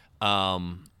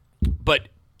 But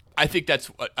I think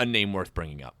that's a name worth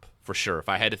bringing up for sure. If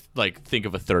I had to like think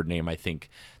of a third name, I think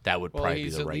that would probably be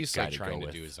the right least, guy like, to trying go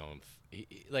with. Do his own.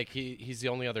 He's the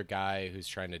only other guy who's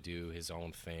trying to do his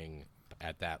own thing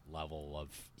at that level of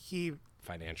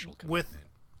financial commitment.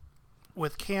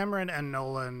 With Cameron and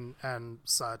Nolan and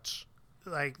such,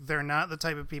 like, they're not the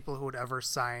type of people who would ever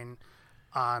sign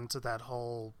on to that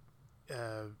whole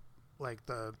like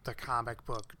the comic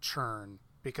book churn,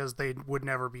 because they would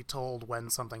never be told when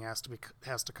something has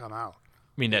to come out.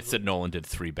 I mean, that's it. Nolan did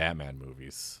 3 Batman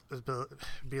movies.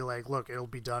 Be like, look, it'll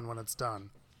be done when it's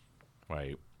done.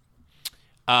 Right.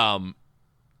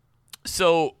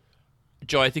 So,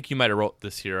 Joe, I think you might have wrote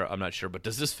this here. I'm not sure, but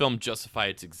does this film justify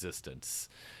its existence?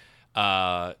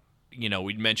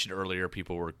 We'd mentioned earlier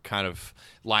people were kind of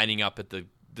lining up at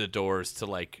the doors to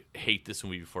like hate this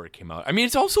movie before it came out. I mean,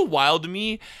 it's also wild to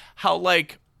me how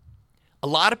like a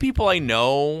lot of people I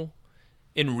know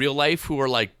in real life who are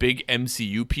like big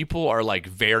MCU people are like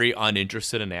very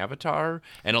uninterested in Avatar,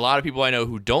 and a lot of people I know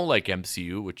who don't like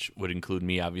MCU, which would include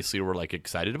me obviously, were like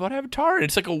excited about Avatar. And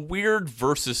it's like a weird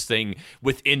versus thing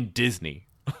within Disney,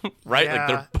 right?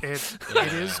 Yeah, like it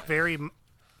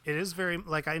is very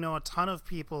like, I know a ton of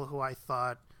people who I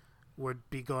thought would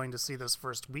be going to see this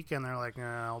first weekend. They're like,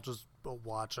 I'll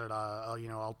watch it.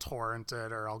 I'll torrent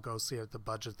it, or I'll go see it at the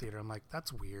budget theater. I'm like,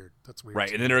 that's weird. That's weird.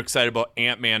 Right, and then they're excited about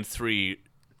Ant-Man 3,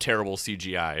 terrible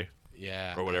CGI.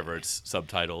 Yeah. Or whatever it's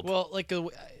subtitled. Well, like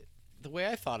the way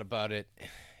I thought about it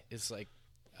is like,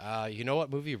 you know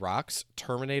what movie rocks?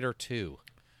 Terminator 2.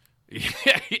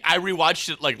 I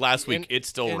rewatched it like last week. It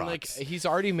still rocks. Like, he's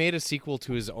already made a sequel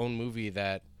to his own movie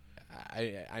that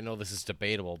I know this is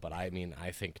debatable, but I mean,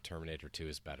 I think Terminator 2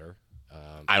 is better.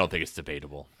 I don't think it's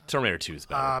debatable. Terminator 2 is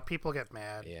better. People get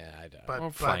mad. Yeah, I don't.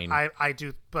 But fine. I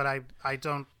do. But I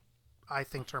don't. I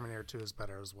think Terminator 2 is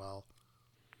better as well.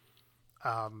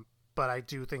 But I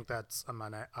do think that's a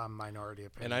minority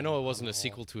opinion. And I know it wasn't a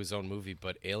sequel to his own movie,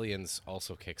 but Aliens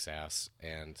also kicks ass.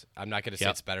 And I'm not going to say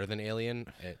Yep. it's better than Alien.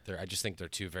 I just think they're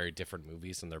two very different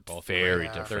movies, and they're both Very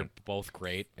great. different. They're both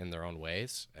great in their own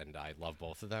ways, and I love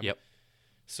both of them. Yep.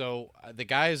 So the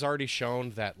guy has already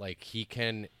shown that like he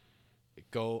can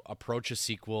go approach a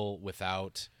sequel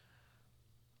without.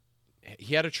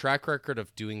 He had a track record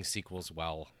of doing sequels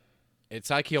well. It's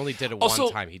like he only did it Also-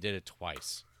 one time. He did it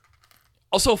twice.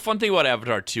 Also, fun thing about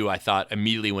Avatar 2, I thought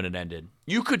immediately when it ended,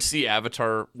 you could see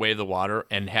Avatar Way of the Water,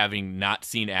 and having not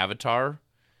seen Avatar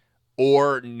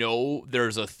or know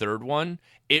there's a third one,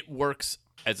 it works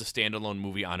as a standalone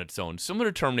movie on its own, similar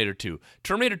to Terminator 2.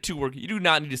 Terminator 2 you do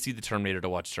not need to see the Terminator to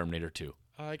watch Terminator 2.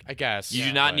 I guess. You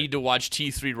do not need to watch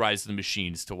T3 Rise of the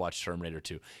Machines to watch Terminator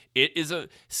 2. It is a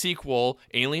sequel.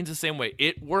 Aliens the same way.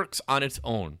 It works on its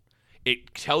own.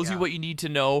 It tells you what you need to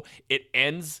know. It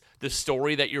ends the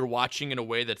story that you're watching in a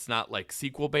way that's not like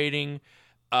sequel baiting.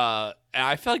 And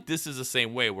I feel like this is the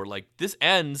same way, where like this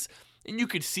ends and you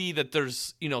could see that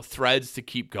there's, threads to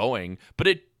keep going, but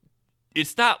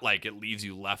it's not like it leaves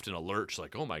you left in a lurch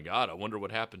like, oh my God, I wonder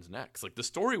what happens next. Like the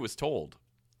story was told.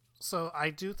 So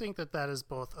I do think that is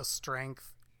both a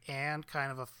strength and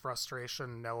kind of a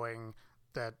frustration, knowing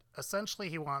that essentially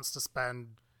he wants to spend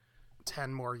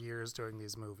 10 more years doing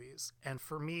these movies. And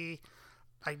for me,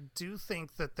 I do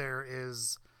think that there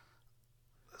is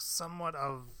somewhat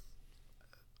of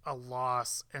a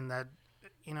loss in that,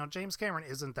 James Cameron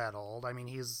isn't that old. I mean,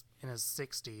 he's in his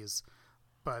 60s,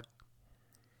 but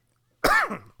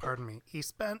pardon me, he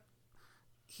spent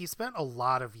a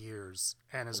lot of years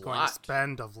and is going to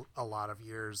spend a lot of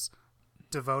years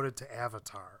devoted to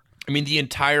Avatar. I mean, the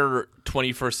entire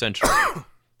 21st century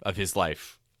of his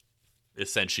life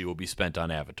essentially will be spent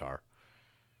on Avatar.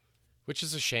 Which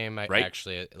is a shame. Right?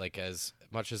 Actually, like, as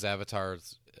much as Avatar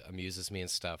amuses me and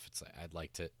stuff, it's like I'd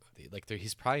like to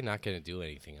he's probably not going to do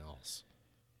anything else.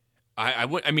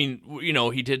 I mean,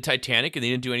 he did Titanic, and they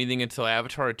didn't do anything until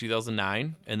Avatar in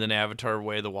 2009, and then Avatar: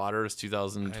 Way of the Water is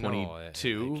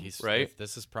 2022, right?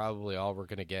 This is probably all we're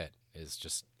gonna get is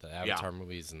just the Avatar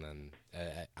movies, and then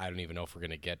I don't even know if we're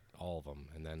gonna get all of them,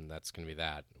 and then that's gonna be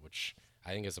that, which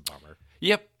I think is a bummer.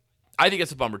 Yep, I think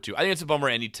it's a bummer too. I think it's a bummer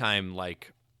anytime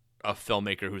like a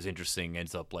filmmaker who's interesting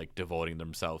ends up like devoting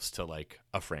themselves to like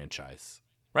a franchise,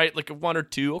 right? Like one or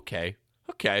two, okay.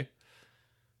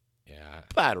 Yeah,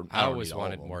 but I don't always need all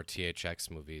wanted of them. more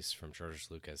THX movies from George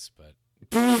Lucas, but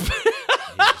he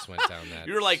just went down that.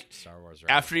 You're like, Star Wars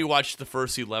after you watched the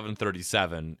first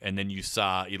 1137, and then you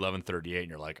saw 1138, and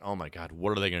you're like, oh my god,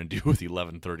 what are they going to do with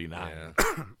 1139?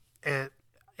 Yeah.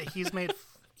 He's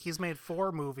made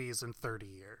 4 movies in 30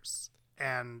 years,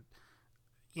 and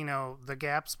the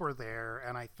gaps were there,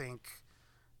 and I think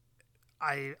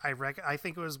I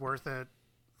think it was worth it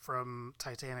from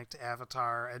Titanic to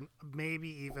Avatar, and maybe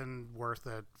even worth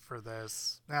it for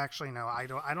this. Actually, no, I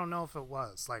don't know if it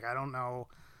was. Like, I don't know,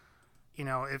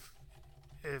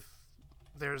 if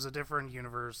there's a different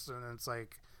universe and it's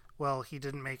like, well, he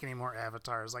didn't make any more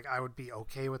Avatars. Like, I would be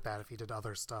okay with that if he did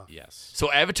other stuff. Yes.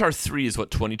 So Avatar 3 is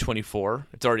what, 2024?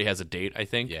 It already has a date, I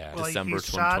think. Yeah. Well, December he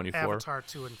 2024. shot Avatar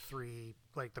 2 and 3,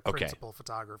 like the principal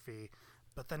photography,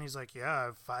 but then he's like, yeah, I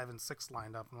have 5 and 6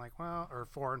 lined up. I'm like, well, or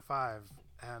 4 and 5,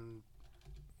 and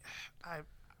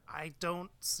I don't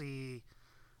see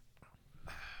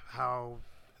how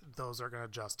those are going to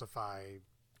justify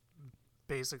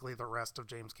basically the rest of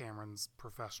James Cameron's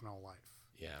professional life.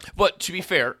 Yeah. But to be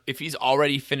fair, if he's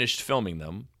already finished filming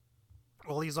them,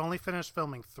 Well, he's only finished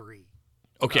filming 3.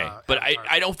 okay. But Avatar.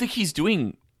 I don't think he's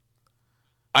doing.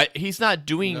 He's not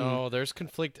doing. No, there's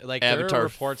conflict. Like, Avatar there are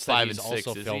reports that 5 he's and 6,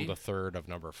 also is filmed he? a third of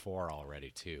number 4 already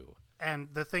too. And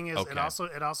the thing is, Okay.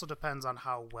 it also depends on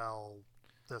how well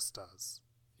this does.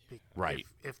 Right.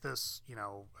 If this,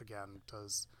 again,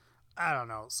 does, I don't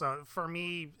know. So for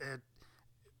me,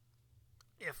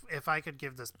 if I could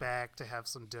give this back to have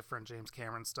some different James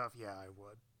Cameron stuff, yeah, I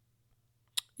would.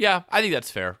 Yeah, I think that's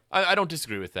fair. I don't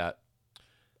disagree with that.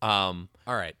 All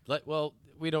right.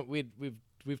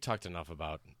 We've talked enough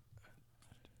about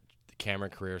the Cameron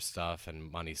career stuff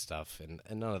and money stuff, and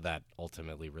none of that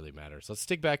ultimately really matters. Let's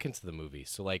dig back into the movie.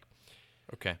 So, like,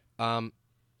 Okay.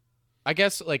 I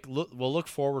guess, like, we'll look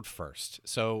forward first.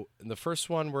 So in the first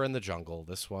one, we're in the jungle.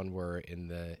 This one, we're in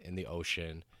the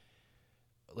ocean.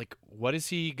 Like, what is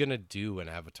he gonna do in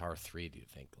Avatar 3, do you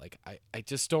think? Like, I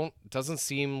just doesn't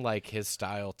seem like his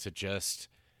style to just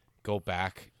go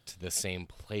back to the same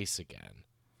place again.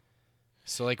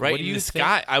 So, like, Right what do in you the think?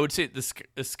 sky, I would say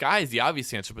the sky is the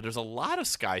obvious answer, but there's a lot of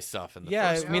sky stuff in the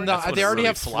Yeah, first I mean, one. That's when they it already really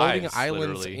have floating flies,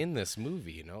 islands literally. in this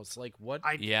movie. It's like, what?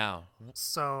 Yeah.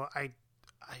 So I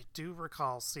do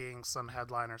recall seeing some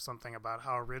headline or something about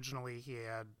how originally he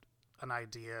had an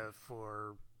idea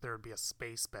for there would be a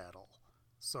space battle.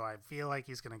 So I feel like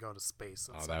he's going to go to space.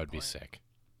 At some That would be point. sick.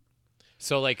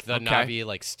 So, like, the Okay. Na'vi,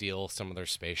 like, steal some of their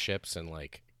spaceships and,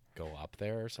 like, go up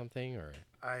there or something, or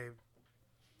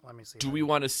Let me see. Do we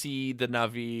want to see the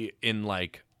Na'vi in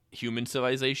like human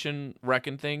civilization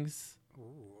wrecking things?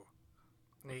 Ooh.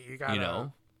 You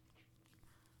got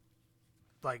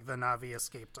like the Na'vi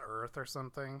escape to Earth or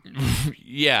something.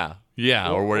 Yeah,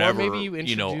 or whatever. Or maybe you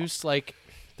you know, introduce, like,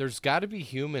 there's got to be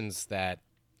humans that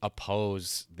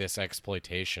oppose this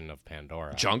exploitation of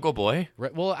Pandora. Jungle Boy.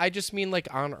 Right, well, I just mean, like,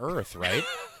 on Earth, right?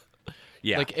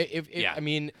 Yeah, Like, if Yeah. I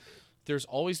mean, there's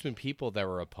always been people that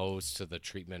were opposed to the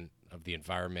treatment of the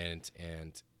environment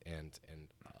and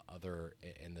other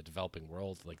in the developing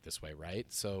world like this way, right?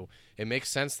 So it makes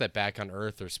sense that back on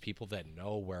Earth, there's people that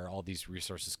know where all these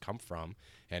resources come from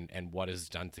and what is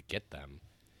done to get them.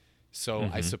 So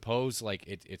I suppose, like,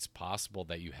 it's possible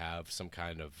that you have some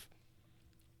kind of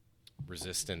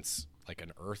resistance, like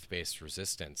an Earth-based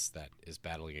resistance that is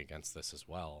battling against this as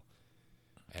well.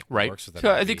 And right. works with the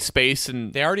So I Na'vi. think space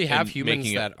and They already have and humans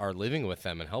making that are living with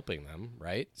them and helping them,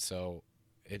 right? So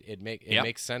it Yep.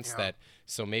 makes sense Yeah. that,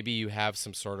 so maybe you have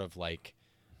some sort of, like,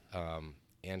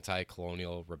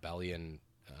 anti-colonial rebellion.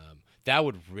 That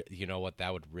would, you know what?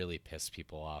 That would really piss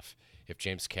people off if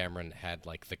James Cameron had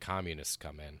like the communists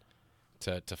come in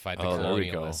to fight the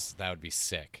colonialists. That would be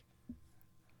sick.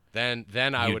 Then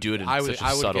I would do it in I would, such a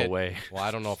I would subtle get, way. Well,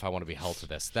 I don't know if I want to be held to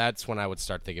this. That's when I would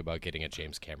start thinking about getting a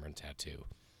James Cameron tattoo.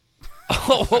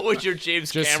 What would your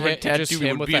James Cameron tattoo just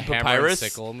him would with be? a hammer and Papyrus?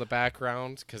 sickle in the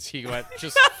background because he went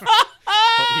just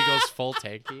he goes full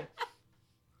tanky.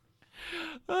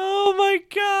 Oh my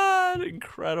god,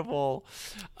 incredible.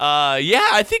 Yeah,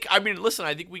 I think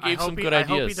we gave some good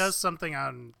ideas. I hope he does something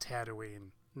on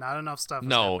Tatooine. Not enough stuff.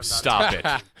 No, has stop happened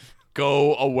on it.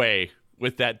 Go away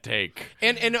with that take.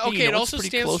 And okay, you know it what's also pretty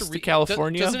stands close to to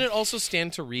California? Doesn't it also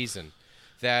stand to reason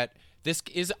that this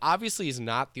is obviously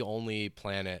not the only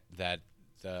planet that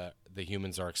the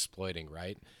humans are exploiting,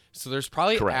 right? So there's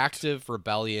probably Correct. active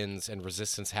rebellions and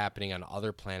resistance happening on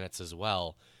other planets as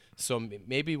well. So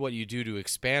maybe what you do to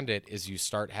expand it is you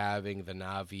start having the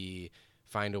Na'vi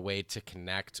find a way to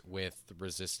connect with the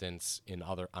resistance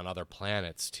on other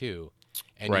planets too,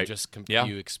 and Right. you just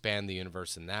you expand the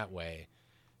universe in that way.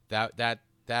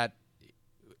 That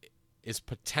is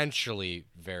potentially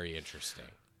very interesting.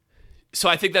 So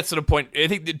I think that's the point. I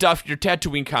think the Duff, your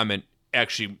Tatooine comment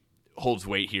actually holds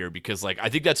weight here because, like, I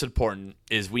think that's important.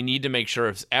 Is we need to make sure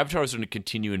if Avatar is going to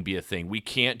continue and be a thing, we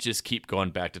can't just keep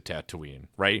going back to Tatooine,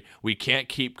 right? We can't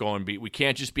keep going. We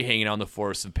can't just be hanging out in the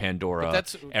forests of Pandora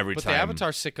every but time. the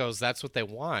Avatar sickos, that's what they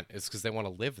want. Is because they want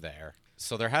to live there.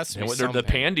 So there has to be they're some the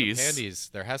pandies.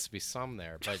 Pandies. There has to be some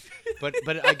there, but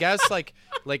I guess like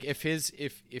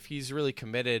if he's really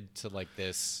committed to like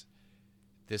this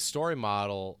story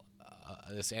model,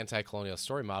 this anti-colonial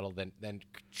story model, then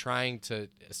trying to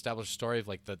establish a story of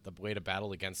like the way to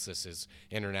battle against this is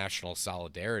international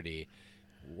solidarity,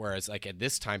 whereas like at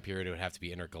this time period it would have to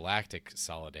be intergalactic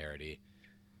solidarity.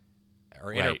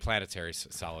 Or interplanetary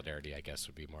solidarity, I guess,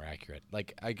 would be more accurate.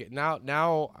 Like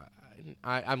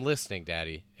I'm listening,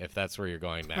 Daddy. If that's where you're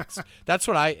going next, that's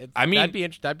what I mean.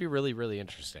 That'd be really, really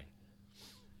interesting.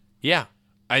 Yeah,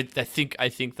 I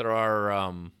think there are.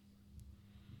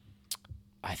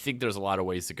 I think there's a lot of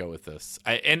ways to go with this.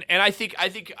 I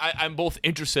think I'm both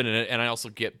interested in it, and I also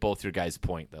get both your guys'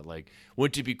 point that like,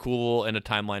 wouldn't it be cool in a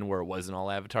timeline where it wasn't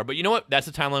all Avatar? But you know what? That's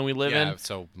the timeline we live in.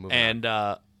 So move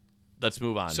on. Let's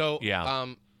move on. So yeah.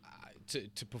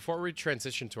 To before we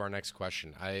transition to our next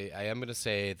question, I am going to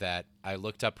say that I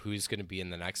looked up who's going to be in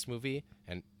the next movie,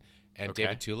 and Okay.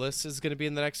 David Toulis is going to be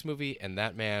in the next movie, and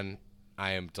that man,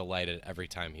 I am delighted every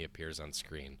time he appears on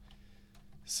screen.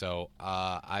 So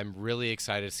I'm really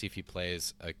excited to see if he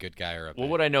plays a good guy or a bad guy. What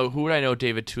would I know? Who would I know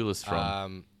David Toulis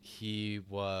from? He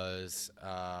was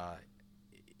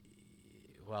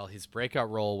well, his breakout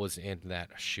role was in that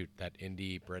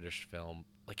indie British film.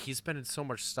 Like he's been in so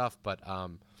much stuff, but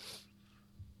I'm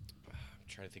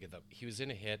trying to think of he was in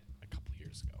a hit a couple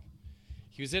years ago.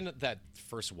 He was in that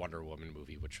first Wonder Woman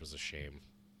movie, which was a shame.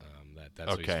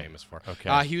 That's what he's famous for.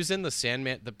 Okay. He was in The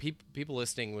Sandman. The people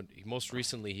listening most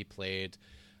recently he played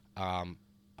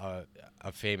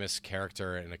a famous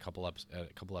character in a couple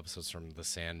episodes from The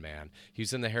Sandman. He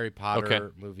was in the Harry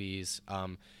Potter movies.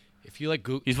 If you like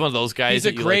Google, he's one of those guys. He's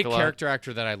that a you great like a character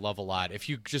actor that I love a lot. If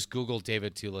you just Google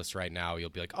David Toulis right now, you'll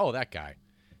be like, oh, that guy.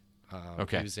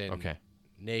 He was in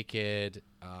Naked.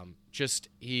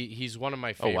 He's one of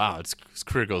my favorite. Oh wow, his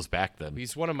career goes back then.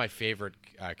 He's one of my favorite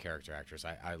character actors.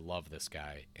 I love this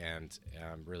guy, and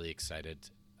I'm really excited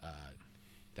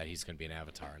that he's going to be an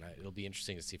Avatar. And it'll be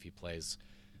interesting to see if he plays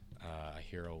a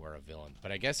hero or a villain.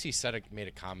 But I guess he made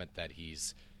a comment that he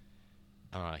is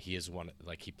one,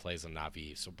 like he plays a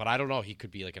Na'vi. So, but I don't know. He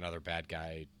could be like another bad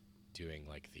guy doing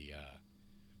like the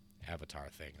Avatar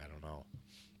thing. I don't know.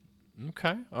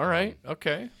 Okay. All right.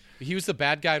 Okay. He was the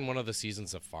bad guy in one of the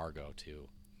seasons of Fargo too.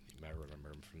 You might remember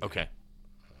him from that. Okay.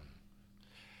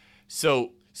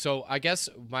 So I guess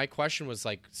my question was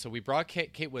like, so we brought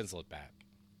Kate Winslet back.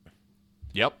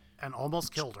 Yep. And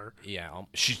almost killed her. Yeah.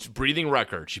 She's breathing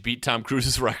record. She beat Tom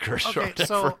Cruise's record. Okay,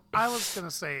 so I was gonna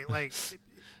say, like,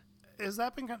 has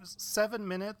that been kind of 7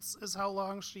 minutes? Is how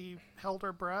long she held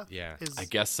her breath? Yeah. I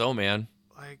guess so, man.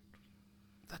 Like,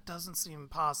 that doesn't seem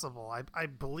possible. I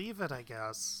believe it, I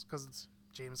guess, because it's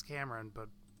James Cameron. But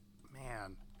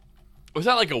man, Was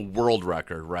that like a world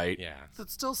record, right? Yeah. that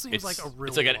still seems like a really.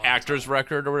 It's like an long actor's time.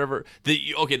 record or whatever.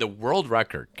 The world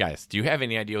record, guys. Do you have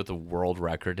any idea what the world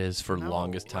record is for No,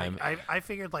 longest time? Like, I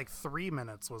figured like 3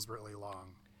 minutes was really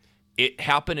long. It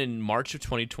happened in March of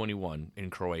 2021 in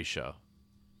Croatia.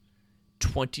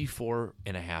 24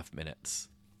 and a half minutes.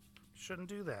 Shouldn't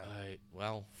do that.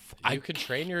 Well, I you can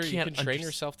train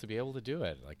yourself to be able to do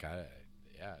it. Like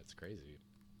it's crazy.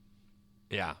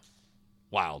 Yeah.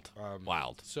 Wild.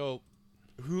 Wild. So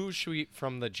who should we,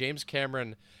 from the James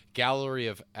Cameron gallery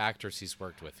of actors he's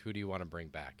worked with, who do you want to bring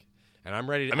back? And I'm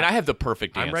ready to, I mean, I have the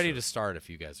perfect answer. I'm ready to start if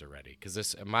you guys are ready, because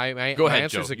this my Go ahead,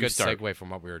 answer is Joe. a You good start. segue from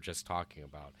what we were just talking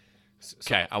about.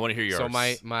 Okay, I want to hear yours. So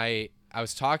I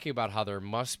was talking about how there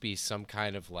must be some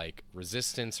kind of like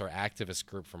resistance or activist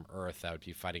group from Earth that would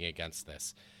be fighting against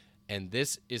this, and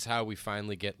this is how we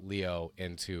finally get Leo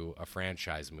into a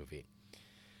franchise movie.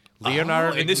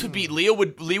 Leonardo, and this would be Leo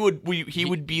would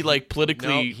be like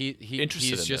politically interested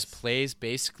he's in just this. plays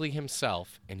basically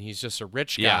himself, and he's just a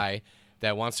rich Yeah. guy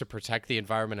that wants to protect the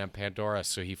environment on Pandora,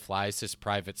 so he flies his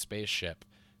private spaceship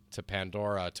to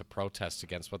Pandora to protest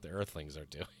against what the Earthlings are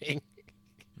doing.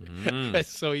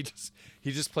 So he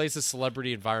just plays a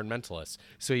celebrity environmentalist,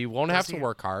 so he won't have to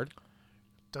work hard.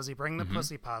 Does he bring the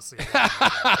pussy posse?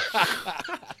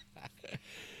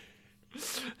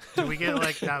 Do we get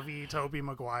like Navi, Toby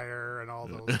Maguire, and all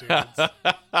those dudes?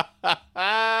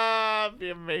 That'd be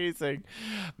amazing,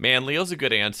 man. Leo's a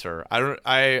good answer.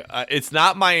 It's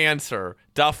not my answer.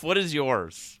 Duff, what is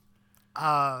yours?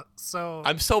 So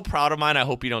I'm so proud of mine. I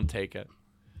hope you don't take it.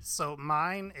 So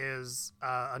mine is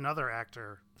another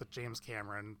actor that James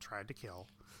Cameron tried to kill.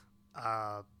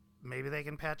 Maybe they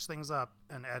can patch things up,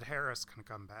 and Ed Harris can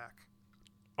come back.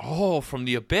 Oh, from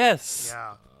the abyss.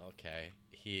 Yeah. Okay,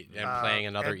 playing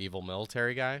another evil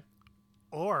military guy.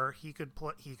 Or he could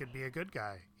be a good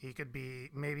guy. He could be,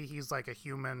 maybe he's like a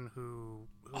human who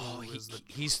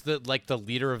He's the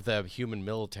leader of the human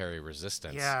military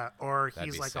resistance. yeah, or That'd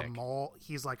he's be like sick. a mole.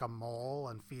 He's like a mole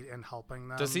and helping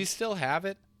them. Does he still have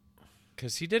it?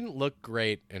 Because he didn't look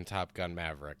great in Top Gun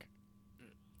Maverick.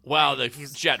 Wow, the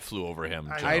jet flew over him.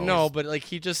 I Joe. I know, but like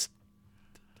he just,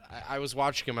 I was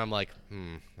watching him. I'm like,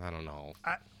 I don't know.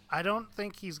 I don't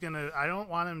think he's gonna. I don't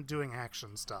want him doing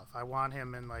action stuff. I want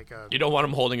him in like a. You don't want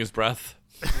him holding his breath.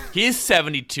 He is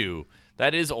 72.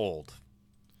 That is old.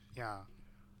 Yeah.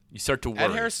 You start to worry.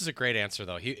 Ed Harris is a great answer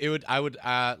though. I would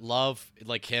love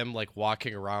like him like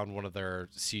walking around one of their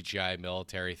CGI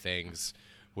military things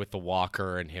with the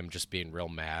walker and him just being real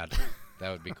mad.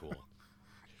 That would be cool.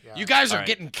 Yeah. You guys are right.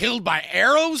 getting killed by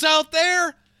arrows out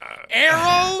there?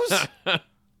 Arrows?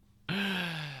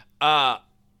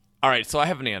 All right, so I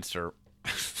have an answer.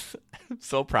 I'm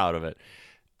so proud of it.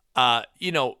 I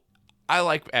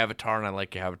like Avatar, and I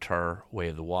like Avatar: Way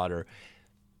of the Water.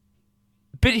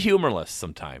 Bit humorless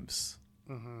sometimes.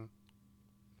 Mm-hmm.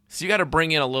 So you got to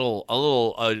bring in a little.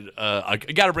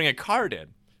 You got to bring a card in.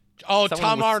 Oh, Someone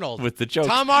Tom with- Arnold. with the jokes.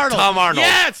 Tom Arnold. Tom Arnold.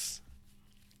 Yes.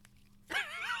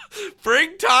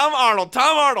 Bring Tom Arnold.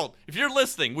 Tom Arnold. If you're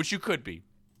listening, which you could be,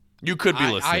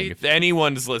 listening. If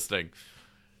anyone's listening,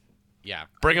 Yeah.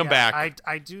 bring him back.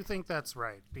 I do think that's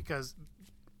right, because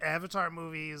Avatar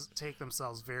movies take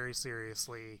themselves very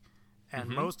seriously, and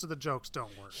most of the jokes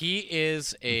don't work. He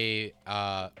is a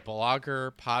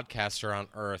blogger, podcaster on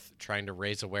Earth trying to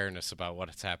raise awareness about what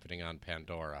is happening on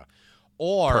Pandora.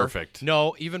 Or, Perfect.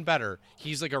 No, even better.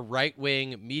 He's like a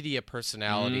right-wing media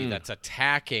personality that's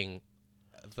attacking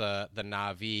the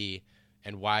Na'vi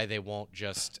and why they won't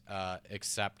just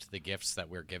accept the gifts that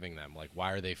we're giving them. Like,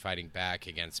 why are they fighting back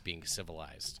against being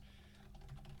civilized?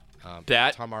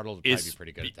 That Tom Arnold would probably is be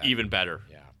pretty good at that. even better.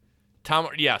 Yeah. Tom,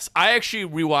 yes, I actually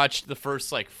rewatched the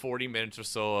first 40 minutes or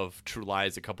so of True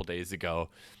Lies a couple days ago,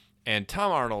 and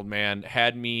Tom Arnold, man,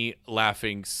 had me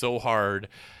laughing so hard.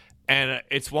 And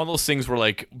it's one of those things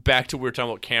where, back to we were talking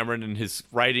about Cameron and his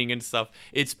writing and stuff.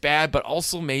 It's bad, but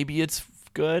also maybe it's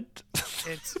good.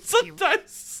 It's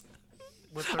Sometimes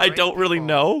with the I right don't really people.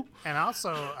 know. And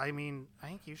also, I mean, I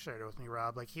think you shared it with me,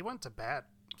 Rob. Like, he went to bat.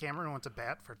 Cameron went to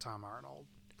bat for Tom Arnold.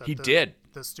 He did.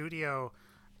 The studio,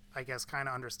 I guess, kind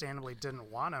of understandably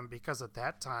didn't want him, because at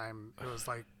that time it was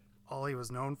like all he was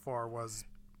known for was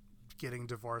getting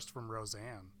divorced from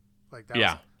Roseanne. Like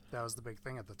that was the big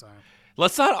thing at the time.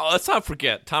 Let's not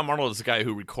forget Tom Arnold is the guy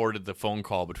who recorded the phone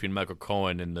call between Michael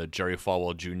Cohen and the Jerry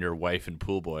Falwell Jr. wife and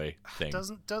pool boy thing.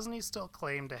 Doesn't he still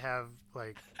claim to have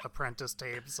apprentice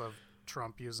tapes of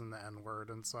Trump using the N-word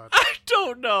and such? I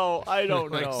don't know.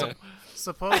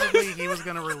 Supposedly he was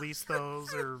going to release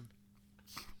those, or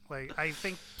I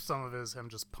think some of it is him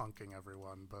just punking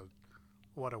everyone, but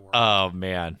what a world. Oh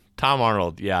man, Tom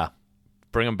Arnold, yeah,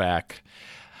 bring him back.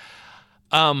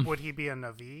 Would he be a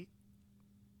Na'vi?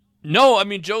 No, I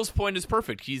mean Joe's point is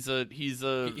perfect. He's He's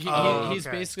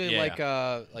okay. basically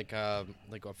Yeah.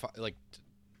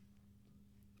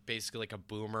 basically like a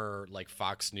boomer, like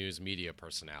Fox News media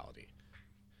personality.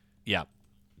 yeah,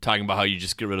 talking about how you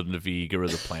just get rid of the V, get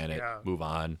rid of the planet, Yeah. move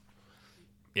on.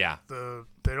 Yeah,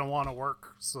 They don't want to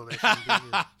work, so they shouldn't be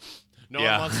here. No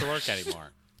Yeah. one wants to work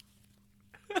anymore.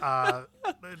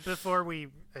 before we,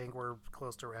 I think we're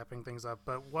close to wrapping things up,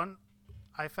 but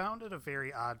I found it a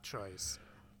very odd choice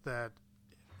that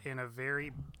in a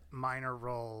very minor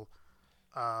role,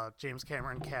 James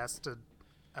Cameron cast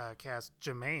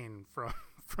Jermaine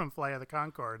from Flight of the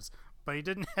Conchords, but he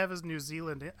didn't have his New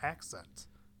Zealand accent.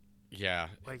 Yeah,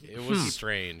 Like, it was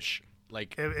strange.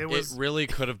 Like It was- it really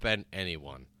could have been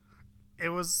anyone.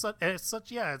 It's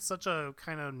such a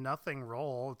kind of nothing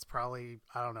role. It's probably,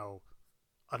 I don't know,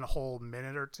 a whole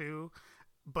minute or two,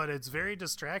 but it's very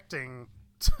distracting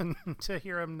to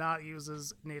hear him not use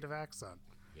his native accent.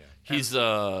 Yeah. He's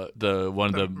the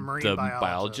one The of marine the biologist.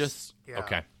 biologists. Yeah.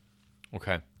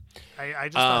 Okay. I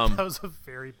just thought that was a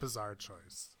very bizarre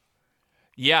choice.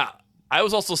 Yeah, I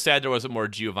was also sad there wasn't more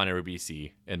Giovanni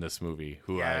Ribisi in this movie.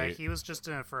 He was just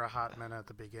in it for a hot minute at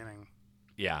the beginning.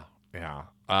 Yeah.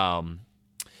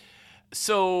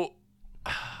 So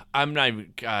I'm not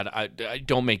even. God, I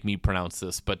don't make me pronounce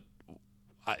this, but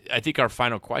I think our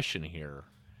final question here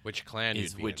Which clan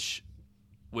is you'd be in.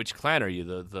 which clan are you?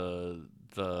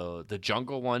 The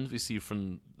jungle ones we see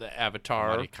from the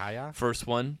Avatar Marikaya? first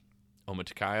one,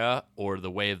 Omaticaya, or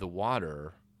the Way of the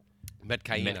Water,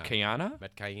 Metkayina. Metkayana?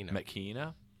 Metkayina.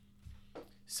 Metkayina.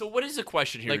 So what is the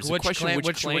question here? Like Is the which question clan? which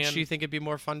Which do you think it'd be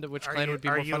more fun to? Which Are clan you- would be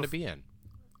are more you fun a- to be in?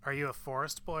 Are you a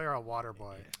forest boy or a water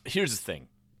boy? Here's the thing.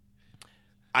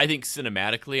 I think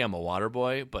cinematically I'm a water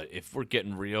boy, but if we're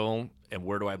getting real and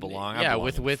where do I belong? I Yeah, belong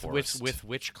with in the forest.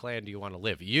 which clan do you want to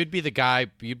live? You'd be the guy.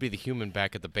 You'd be the human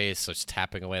back at the base, just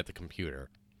tapping away at the computer.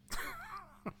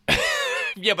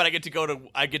 Yeah, but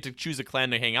I get to choose a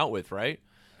clan to hang out with, right?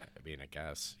 I mean, I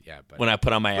guess, yeah. But When I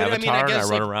put on my But, avatar I and I guess,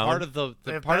 run like, around. part of the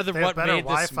They have part of bet- the they have what better made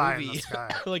this Wi-Fi in the movie,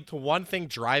 sky. like the one thing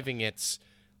driving its,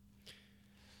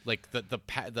 like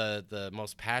the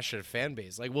most passionate fan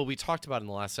base. Like, well, we talked about in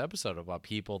the last episode about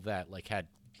people that like had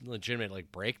legitimate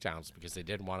like breakdowns because they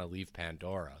didn't want to leave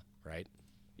Pandora, right?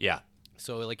 Yeah.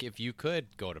 So like if you could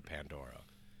go to Pandora,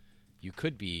 you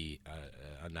could be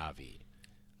a Navi.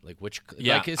 Like which?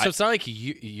 Yeah, Like, so it's not like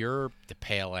you're the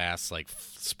pale ass like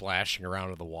splashing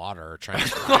around in the water trying to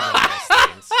survive all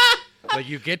those things. Like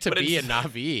you get to But be a it's-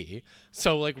 Navi.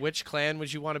 So like which clan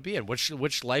would you want to be in?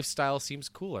 Which lifestyle seems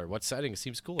cooler? What setting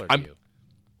seems cooler to you?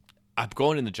 I'm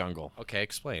going in the jungle. Okay,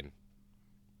 explain.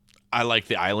 I like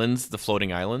the islands, the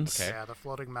floating islands. Okay. Yeah, the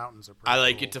floating mountains are pretty I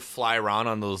like cool. it to fly around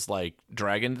on those like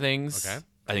dragon things. Okay.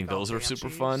 I think Oh, those are super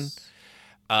fun. banshees?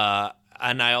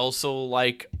 And I also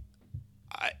like.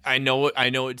 I know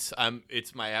it's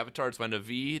my avatar, it's my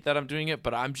Navi that I'm doing it,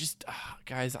 but I'm just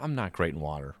guys, I'm not great in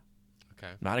water.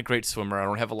 Okay. Not a great swimmer. I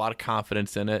don't have a lot of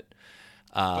confidence in it.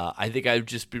 I think I'd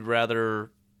just be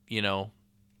rather,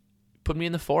 put me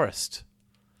in the forest.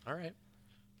 All right.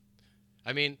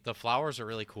 I mean, the flowers are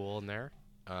really cool in there.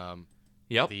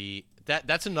 Yep.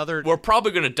 That's another. We're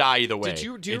probably gonna die either way. Do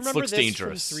you It remember looks this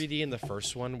dangerous. from 3D in the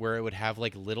first one, where it would have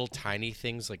like little tiny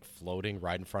things like floating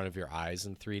right in front of your eyes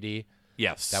in 3D?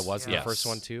 Yes, That was in yes. the first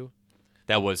one too.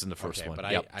 That was in the first Okay, one.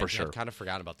 but Yep, I for sure. kind of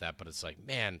forgot about that. But it's like,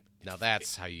 man, now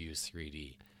that's how you use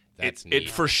 3D. That's It neat.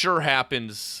 for sure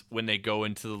happens when they go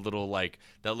into the little like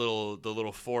the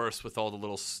little forest with all the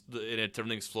little and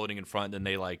everything's floating in front. And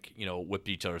then they whip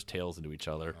each other's tails into each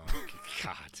other, Oh,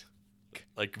 God.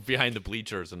 like behind the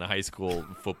bleachers in the high school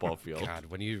football field. God,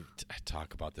 when you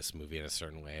talk about this movie in a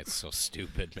certain way, it's so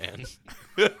stupid, man.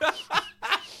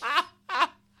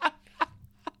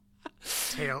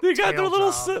 They got their tail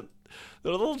little job.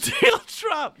 their little tail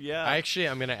drop. Yeah.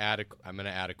 I'm gonna add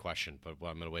a question, but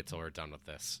I'm gonna wait till we're done with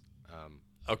this.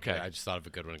 Okay. I just thought of a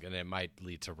good one, and it might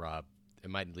lead to Rob. It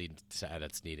might lead to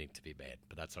edits needing to be made,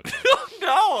 but that's okay.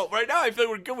 No, right now I feel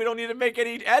like we're good. We don't need to make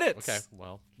any edits. Okay,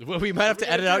 well, we might have to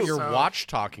What are we edit gonna out do? your So- watch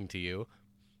talking to you.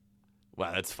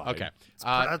 Wow, that's fine. Okay.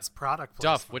 That's product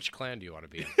Duff, placement. which clan do you want to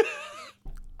be in?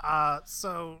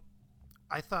 So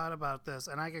I thought about this,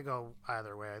 and I could go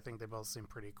either way. I think they both seem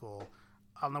pretty cool.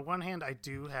 On the one hand, I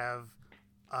do have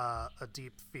a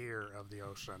deep fear of the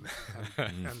ocean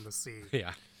and the sea.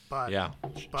 Yeah, But Yeah.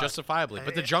 but justifiably.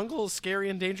 But the jungle is scary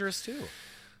and dangerous too.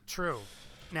 True.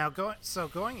 Now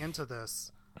going into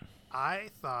this, I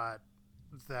thought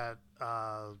that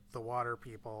the water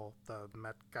people, the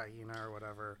Metkayina or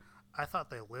whatever, I thought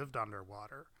they lived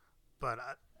underwater, but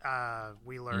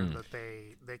we learned that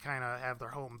they kind of have their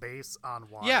home base on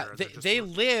water. Yeah, They're just they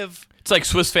live. It's like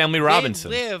Swiss Family Robinson.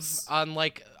 They live on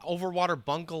like overwater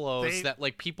bungalows They- that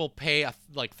like people pay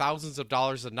like thousands of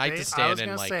dollars a night to I stand was in.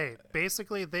 gonna Like, say,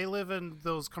 basically, they live in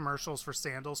those commercials for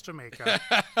Sandals Jamaica.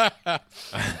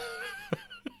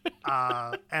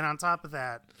 And on top of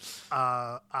that,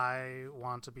 I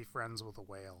want to be friends with a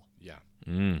whale. yeah,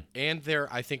 Mm. and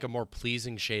they're I think a more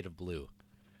pleasing shade of blue.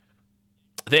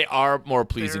 They are more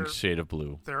pleasing They're- shade of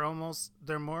blue.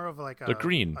 They're more of like a They're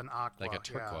green. an aqua, Like a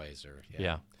turquoise or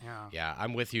Yeah. Yeah. Yeah,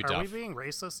 I'm with you, Are Duff. we being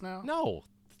racist now? No,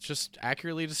 it's just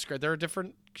accurately described. They're a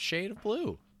different shade of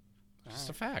blue. Just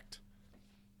a fact.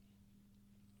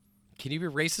 Can you be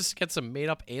racist against a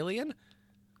made-up alien?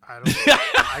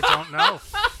 I don't know.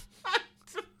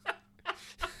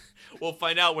 We'll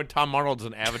find out when Tom Arnold's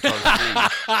in Avatar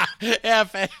 3.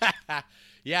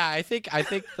 Yeah, I think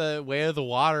the way of the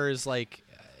water is like.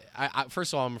 I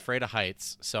first of all, I'm afraid of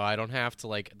heights, so I don't have to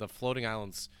like the floating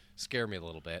islands scare me a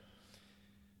little bit.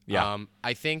 Yeah.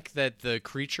 I think that the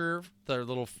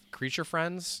little creature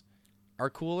friends, are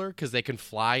cooler because they can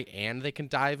fly and they can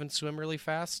dive and swim really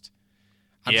fast.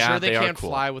 I'm Yeah, sure they they are can't cool.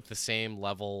 fly with the same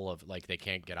level of like they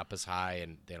can't get up as high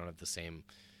and they don't have the same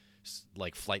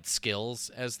like flight skills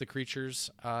as the creatures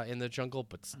in the jungle.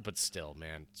 But still,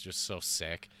 man, it's just so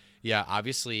sick. Yeah,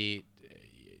 obviously,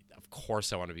 of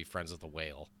course, I want to be friends with a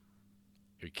whale.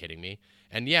 Are you kidding me?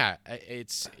 And yeah,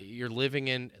 you're living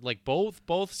in like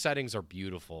both settings are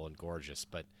beautiful and gorgeous,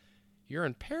 but you're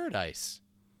in paradise.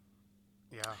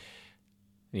 Yeah.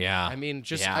 Yeah. I mean,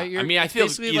 just yeah. you're, I mean, I it's feel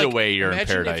basically either like, way you're in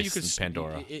imagine if paradise you could in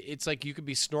Pandora. It's like you could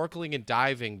be snorkeling and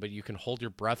diving, but you can hold your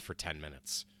breath for 10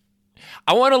 minutes.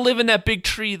 I want to live in that big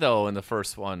tree though. In the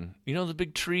first one, you know the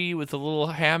big tree with the little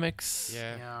hammocks.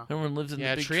 Yeah. Yeah. Everyone lives in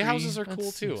Yeah, the big tree houses are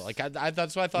cool too. That's- Like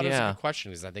that's why I thought it was a Yeah. good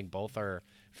question, because I think both are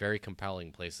very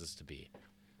compelling places to be.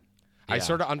 I Yeah.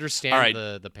 sort of understand All right.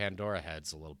 the Pandora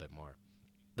heads a little bit more.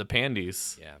 the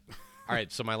pandies. Yeah. All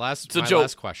right. So my last Joe-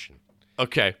 last question.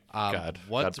 Okay. God God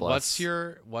what's bless.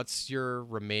 what's your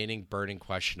remaining burning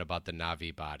question about the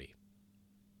Navi body?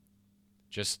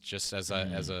 Just as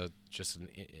a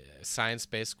science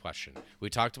based question. We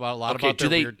talked about a lot Okay, about do their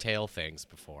they- weird tail things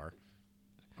before.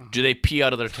 Do they pee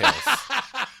out of their tails?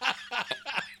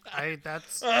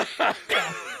 That's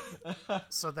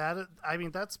so that I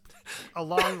mean that's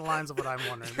along the lines of what I'm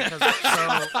wondering because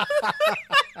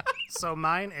so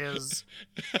mine is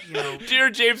Dear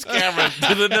James Cameron,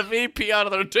 do the Navi pee out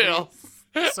of their tails?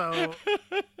 so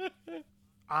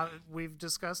we've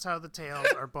discussed how the tails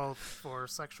are both for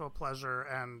sexual pleasure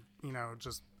and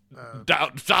just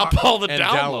Stop all the And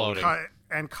downloading. downloading.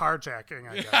 and carjacking,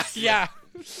 I guess. Yeah.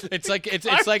 It's like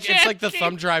the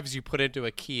thumb drives you put into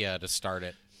a Kia to start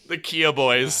it. The Kia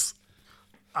boys.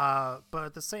 But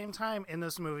at the same time, in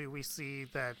this movie, we see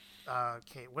that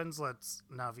Kate Winslet's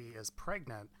Navi is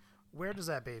pregnant. Where does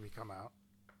that baby come out?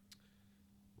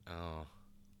 Oh.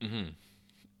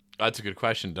 That's a good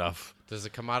question, Duff. Does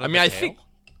it come out of I mean, the I tail? think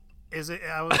Is it?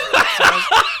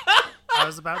 I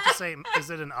was about to say, is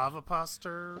it an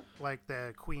Avaposter like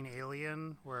the Queen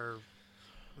Alien, where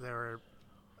their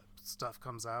stuff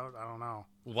comes out? I don't know.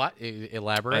 What?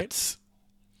 Elaborate? it's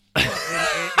In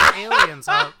Aliens,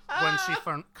 when she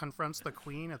confronts the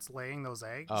Queen, it's laying those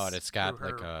eggs. Oh, and it's got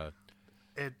through like her-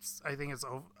 a. I think it's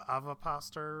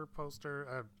Avaposter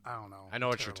poster. I don't know. I know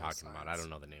what you're Terrible talking about. I science. don't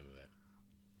know the name of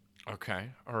it. okay.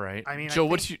 All right. I mean, Joe, I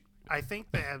what's think- you? I think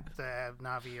the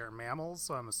Navi are mammals,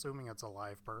 so I'm assuming it's a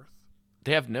live birth.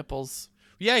 They have nipples.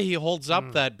 Yeah, he holds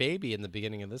up that baby in the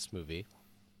beginning of this movie.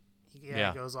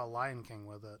 Yeah. He goes all Lion King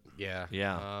with it. Yeah.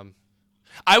 Yeah.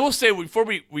 I will say before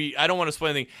we I don't want to spoil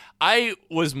anything. I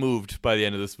was moved by the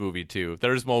end of this movie too.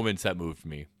 There's moments that moved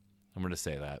me. I'm going to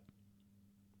say that.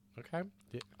 Okay.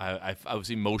 I was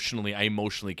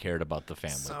emotionally cared about the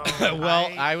family. So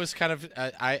Well, I was kind of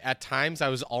I at times I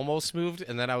was almost moved,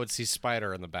 and then I would see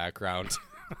Spider in the background,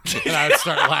 and I would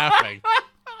start laughing.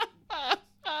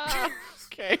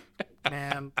 okay.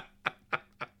 man,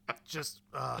 just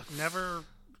never.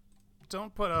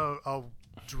 Don't put a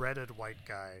dreaded white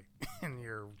guy in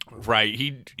your movie. Right.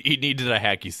 He needed a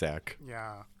hacky sack.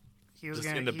 Yeah, he was Just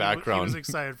gonna, in the he background. was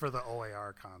excited for the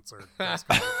OAR concert that's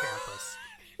coming to campus.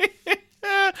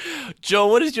 Joe,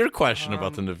 what is your question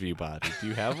about the Navi body? Do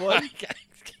you have one?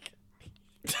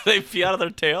 Do they pee out of their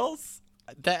tails?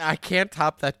 I can't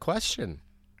top that question.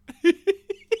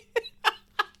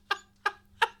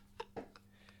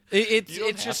 It's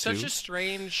don't just have such to. a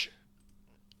strange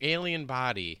alien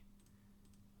body,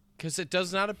 because it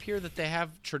does not appear that they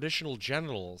have traditional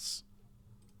genitals.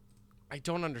 I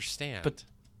don't understand.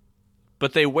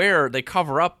 But they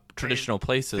cover up traditional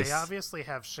places. They obviously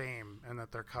have shame in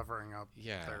that they're covering up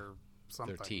Yeah, their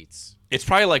something. their teats. It's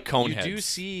probably like cone You heads. do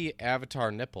see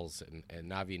Avatar nipples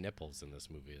and Navi nipples in this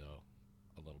movie, though,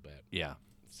 a little bit. Yeah.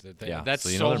 So Yeah, that's so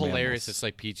you so know they're hilarious. mammals. It's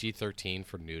like PG-13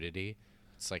 for nudity.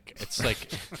 It's like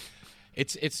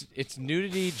it's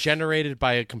nudity generated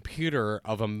by a computer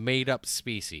of a made-up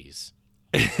species.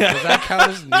 Does that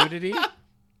count as nudity?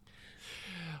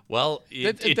 Well,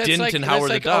 it That's didn't like, in that's Howard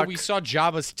like, the Duck. Oh, we saw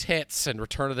Jabba's tits in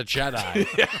Return of the Jedi.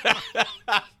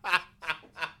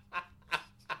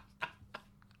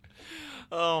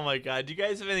 Oh my God! Do you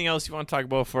guys have anything else you want to talk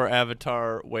about for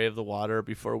Avatar: Way of the Water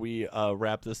before we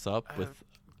wrap this up with?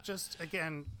 Just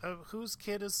again, whose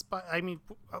kid is? I mean,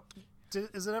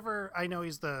 is it ever? I know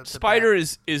he's the Spider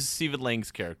is Stephen Lang's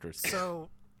character. So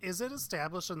is it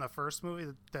established in the first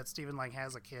movie that Stephen Lang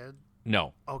has a kid?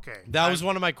 No, Okay, That was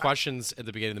one of my questions at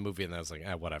the beginning of the movie, and I was like,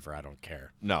 whatever, I don't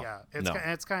care. no, yeah, no.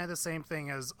 it's kind of the same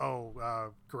thing as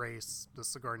Grace, the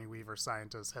Sigourney Weaver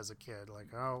scientist, has a kid. Like,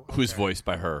 Who's okay. voiced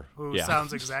by her? Who yeah.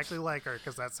 sounds exactly like her,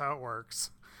 because that's how it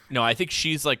works. No, I think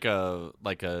she's like a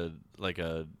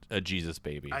Jesus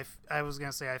baby. I was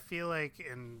gonna say, I feel like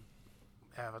in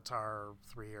Avatar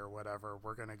 3 or whatever,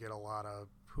 we're gonna get a lot of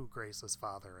who Grace's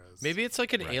father is. Maybe it's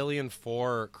like an Alien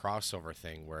 4 crossover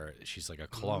thing where she's like a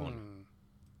clone.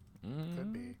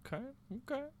 Could be.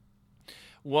 Okay.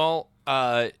 Well,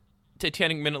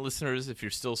 Titanic Minute listeners, if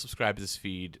you're still subscribed to this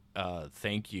feed,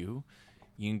 thank you.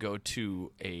 You can go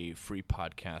to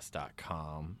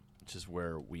afreepodcast.com, which is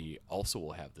where we also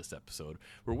will have this episode,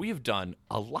 where we have done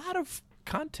a lot of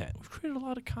content. We've created a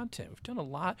lot of content. We've done a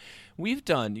lot. You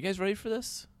guys ready for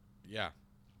this? Yeah.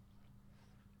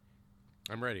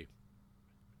 I'm ready.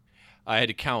 I had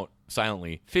to count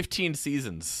silently. 15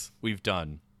 seasons we've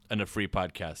done in a free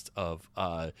podcast of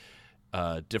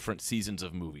different seasons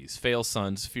of movies. Fail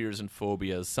Sons, Fears and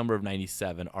Phobias, Summer of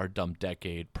 97, Our Dumb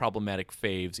Decade, Problematic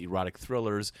Faves, Erotic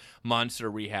Thrillers,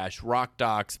 Monster Rehash, Rock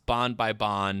Docs, Bond by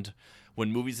Bond,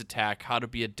 When Movies Attack, How to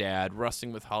Be a Dad,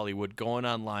 Rusting with Hollywood, Going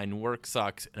Online, Work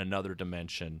Sucks, and Another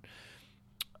Dimension.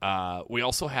 We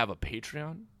also have a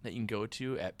Patreon that you can go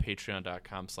to at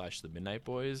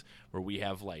patreon.com/themidnightboys, where we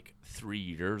have like 3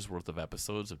 years worth of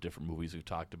episodes of different movies we've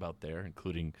talked about there,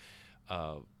 including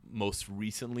most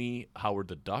recently Howard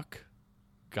the Duck.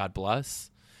 God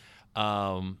bless.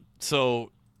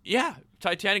 So yeah,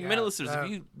 Titanic Minute listeners,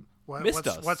 if you missed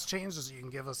us. What's changed is you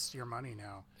can give us your money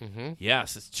now. Mm-hmm.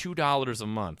 Yes, it's $2 a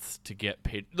month to get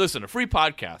paid. Listen, a free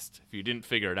podcast, if you didn't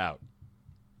figure it out,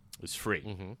 is free.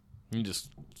 Mm-hmm. You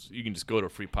can just go to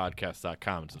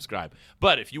freepodcast.com and subscribe.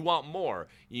 But if you want more,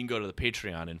 you can go to the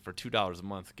Patreon, and for $2 a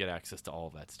month, get access to all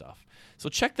of that stuff. So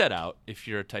check that out if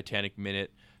you're a Titanic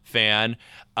Minute fan.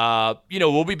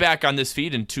 We'll be back on this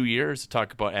feed in 2 years to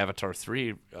talk about Avatar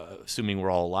 3, assuming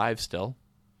we're all alive still.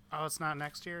 Oh, it's not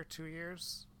next year? 2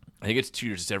 years? I think it's 2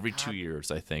 years. It's every 2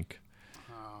 years, I think.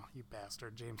 Oh, you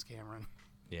bastard, James Cameron.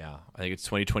 Yeah, I think it's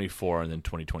 2024 and then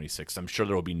 2026. I'm sure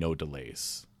there will be no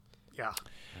delays. Yeah.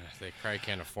 They probably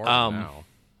can't afford it now.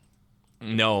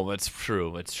 No, that's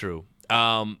true. It's true.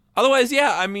 Otherwise,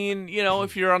 yeah, I mean,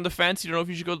 if you're on the fence, you don't know if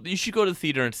you should go to the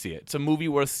theater and see it. It's a movie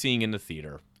worth seeing in the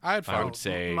theater. I had fun. I would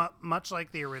say, much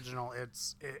like the original,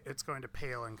 it's going to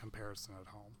pale in comparison at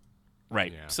home.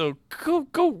 Right. Yeah. So go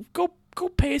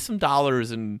pay some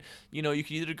dollars, and you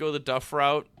can either go the Duff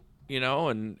route,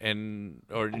 or in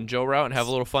Joe route and have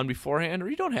a little fun beforehand, or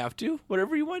you don't have to.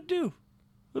 Whatever you want to do,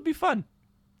 it'll be fun.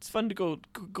 It's fun to go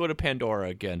to Pandora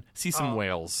again, see some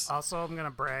whales. Also, I'm going to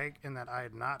brag in that I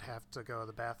did not have to go to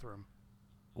the bathroom.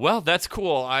 Well, that's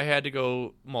cool. I had to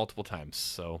go multiple times.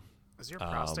 So, Is your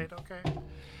prostate okay?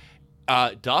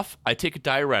 Duff, I take a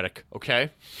diuretic.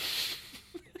 Okay.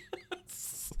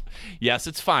 Yes,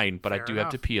 it's fine, but Fair I do have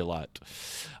enough. to pee a lot.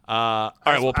 All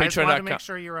right. Well, I just wanted to Patreon.com. make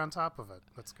sure you were on top of it.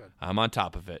 That's good. I'm on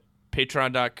top of it.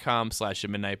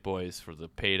 Patreon.com/MidnightBoys for the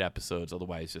paid episodes.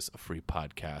 Otherwise, just a free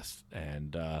podcast.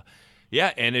 And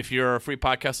and if you're a free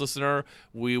podcast listener,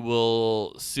 we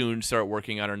will soon start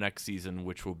working on our next season,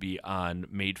 which will be on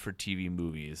made-for-TV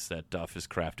movies that Duff is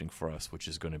crafting for us, which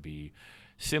is going to be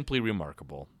simply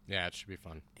remarkable. Yeah, it should be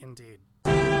fun. Indeed.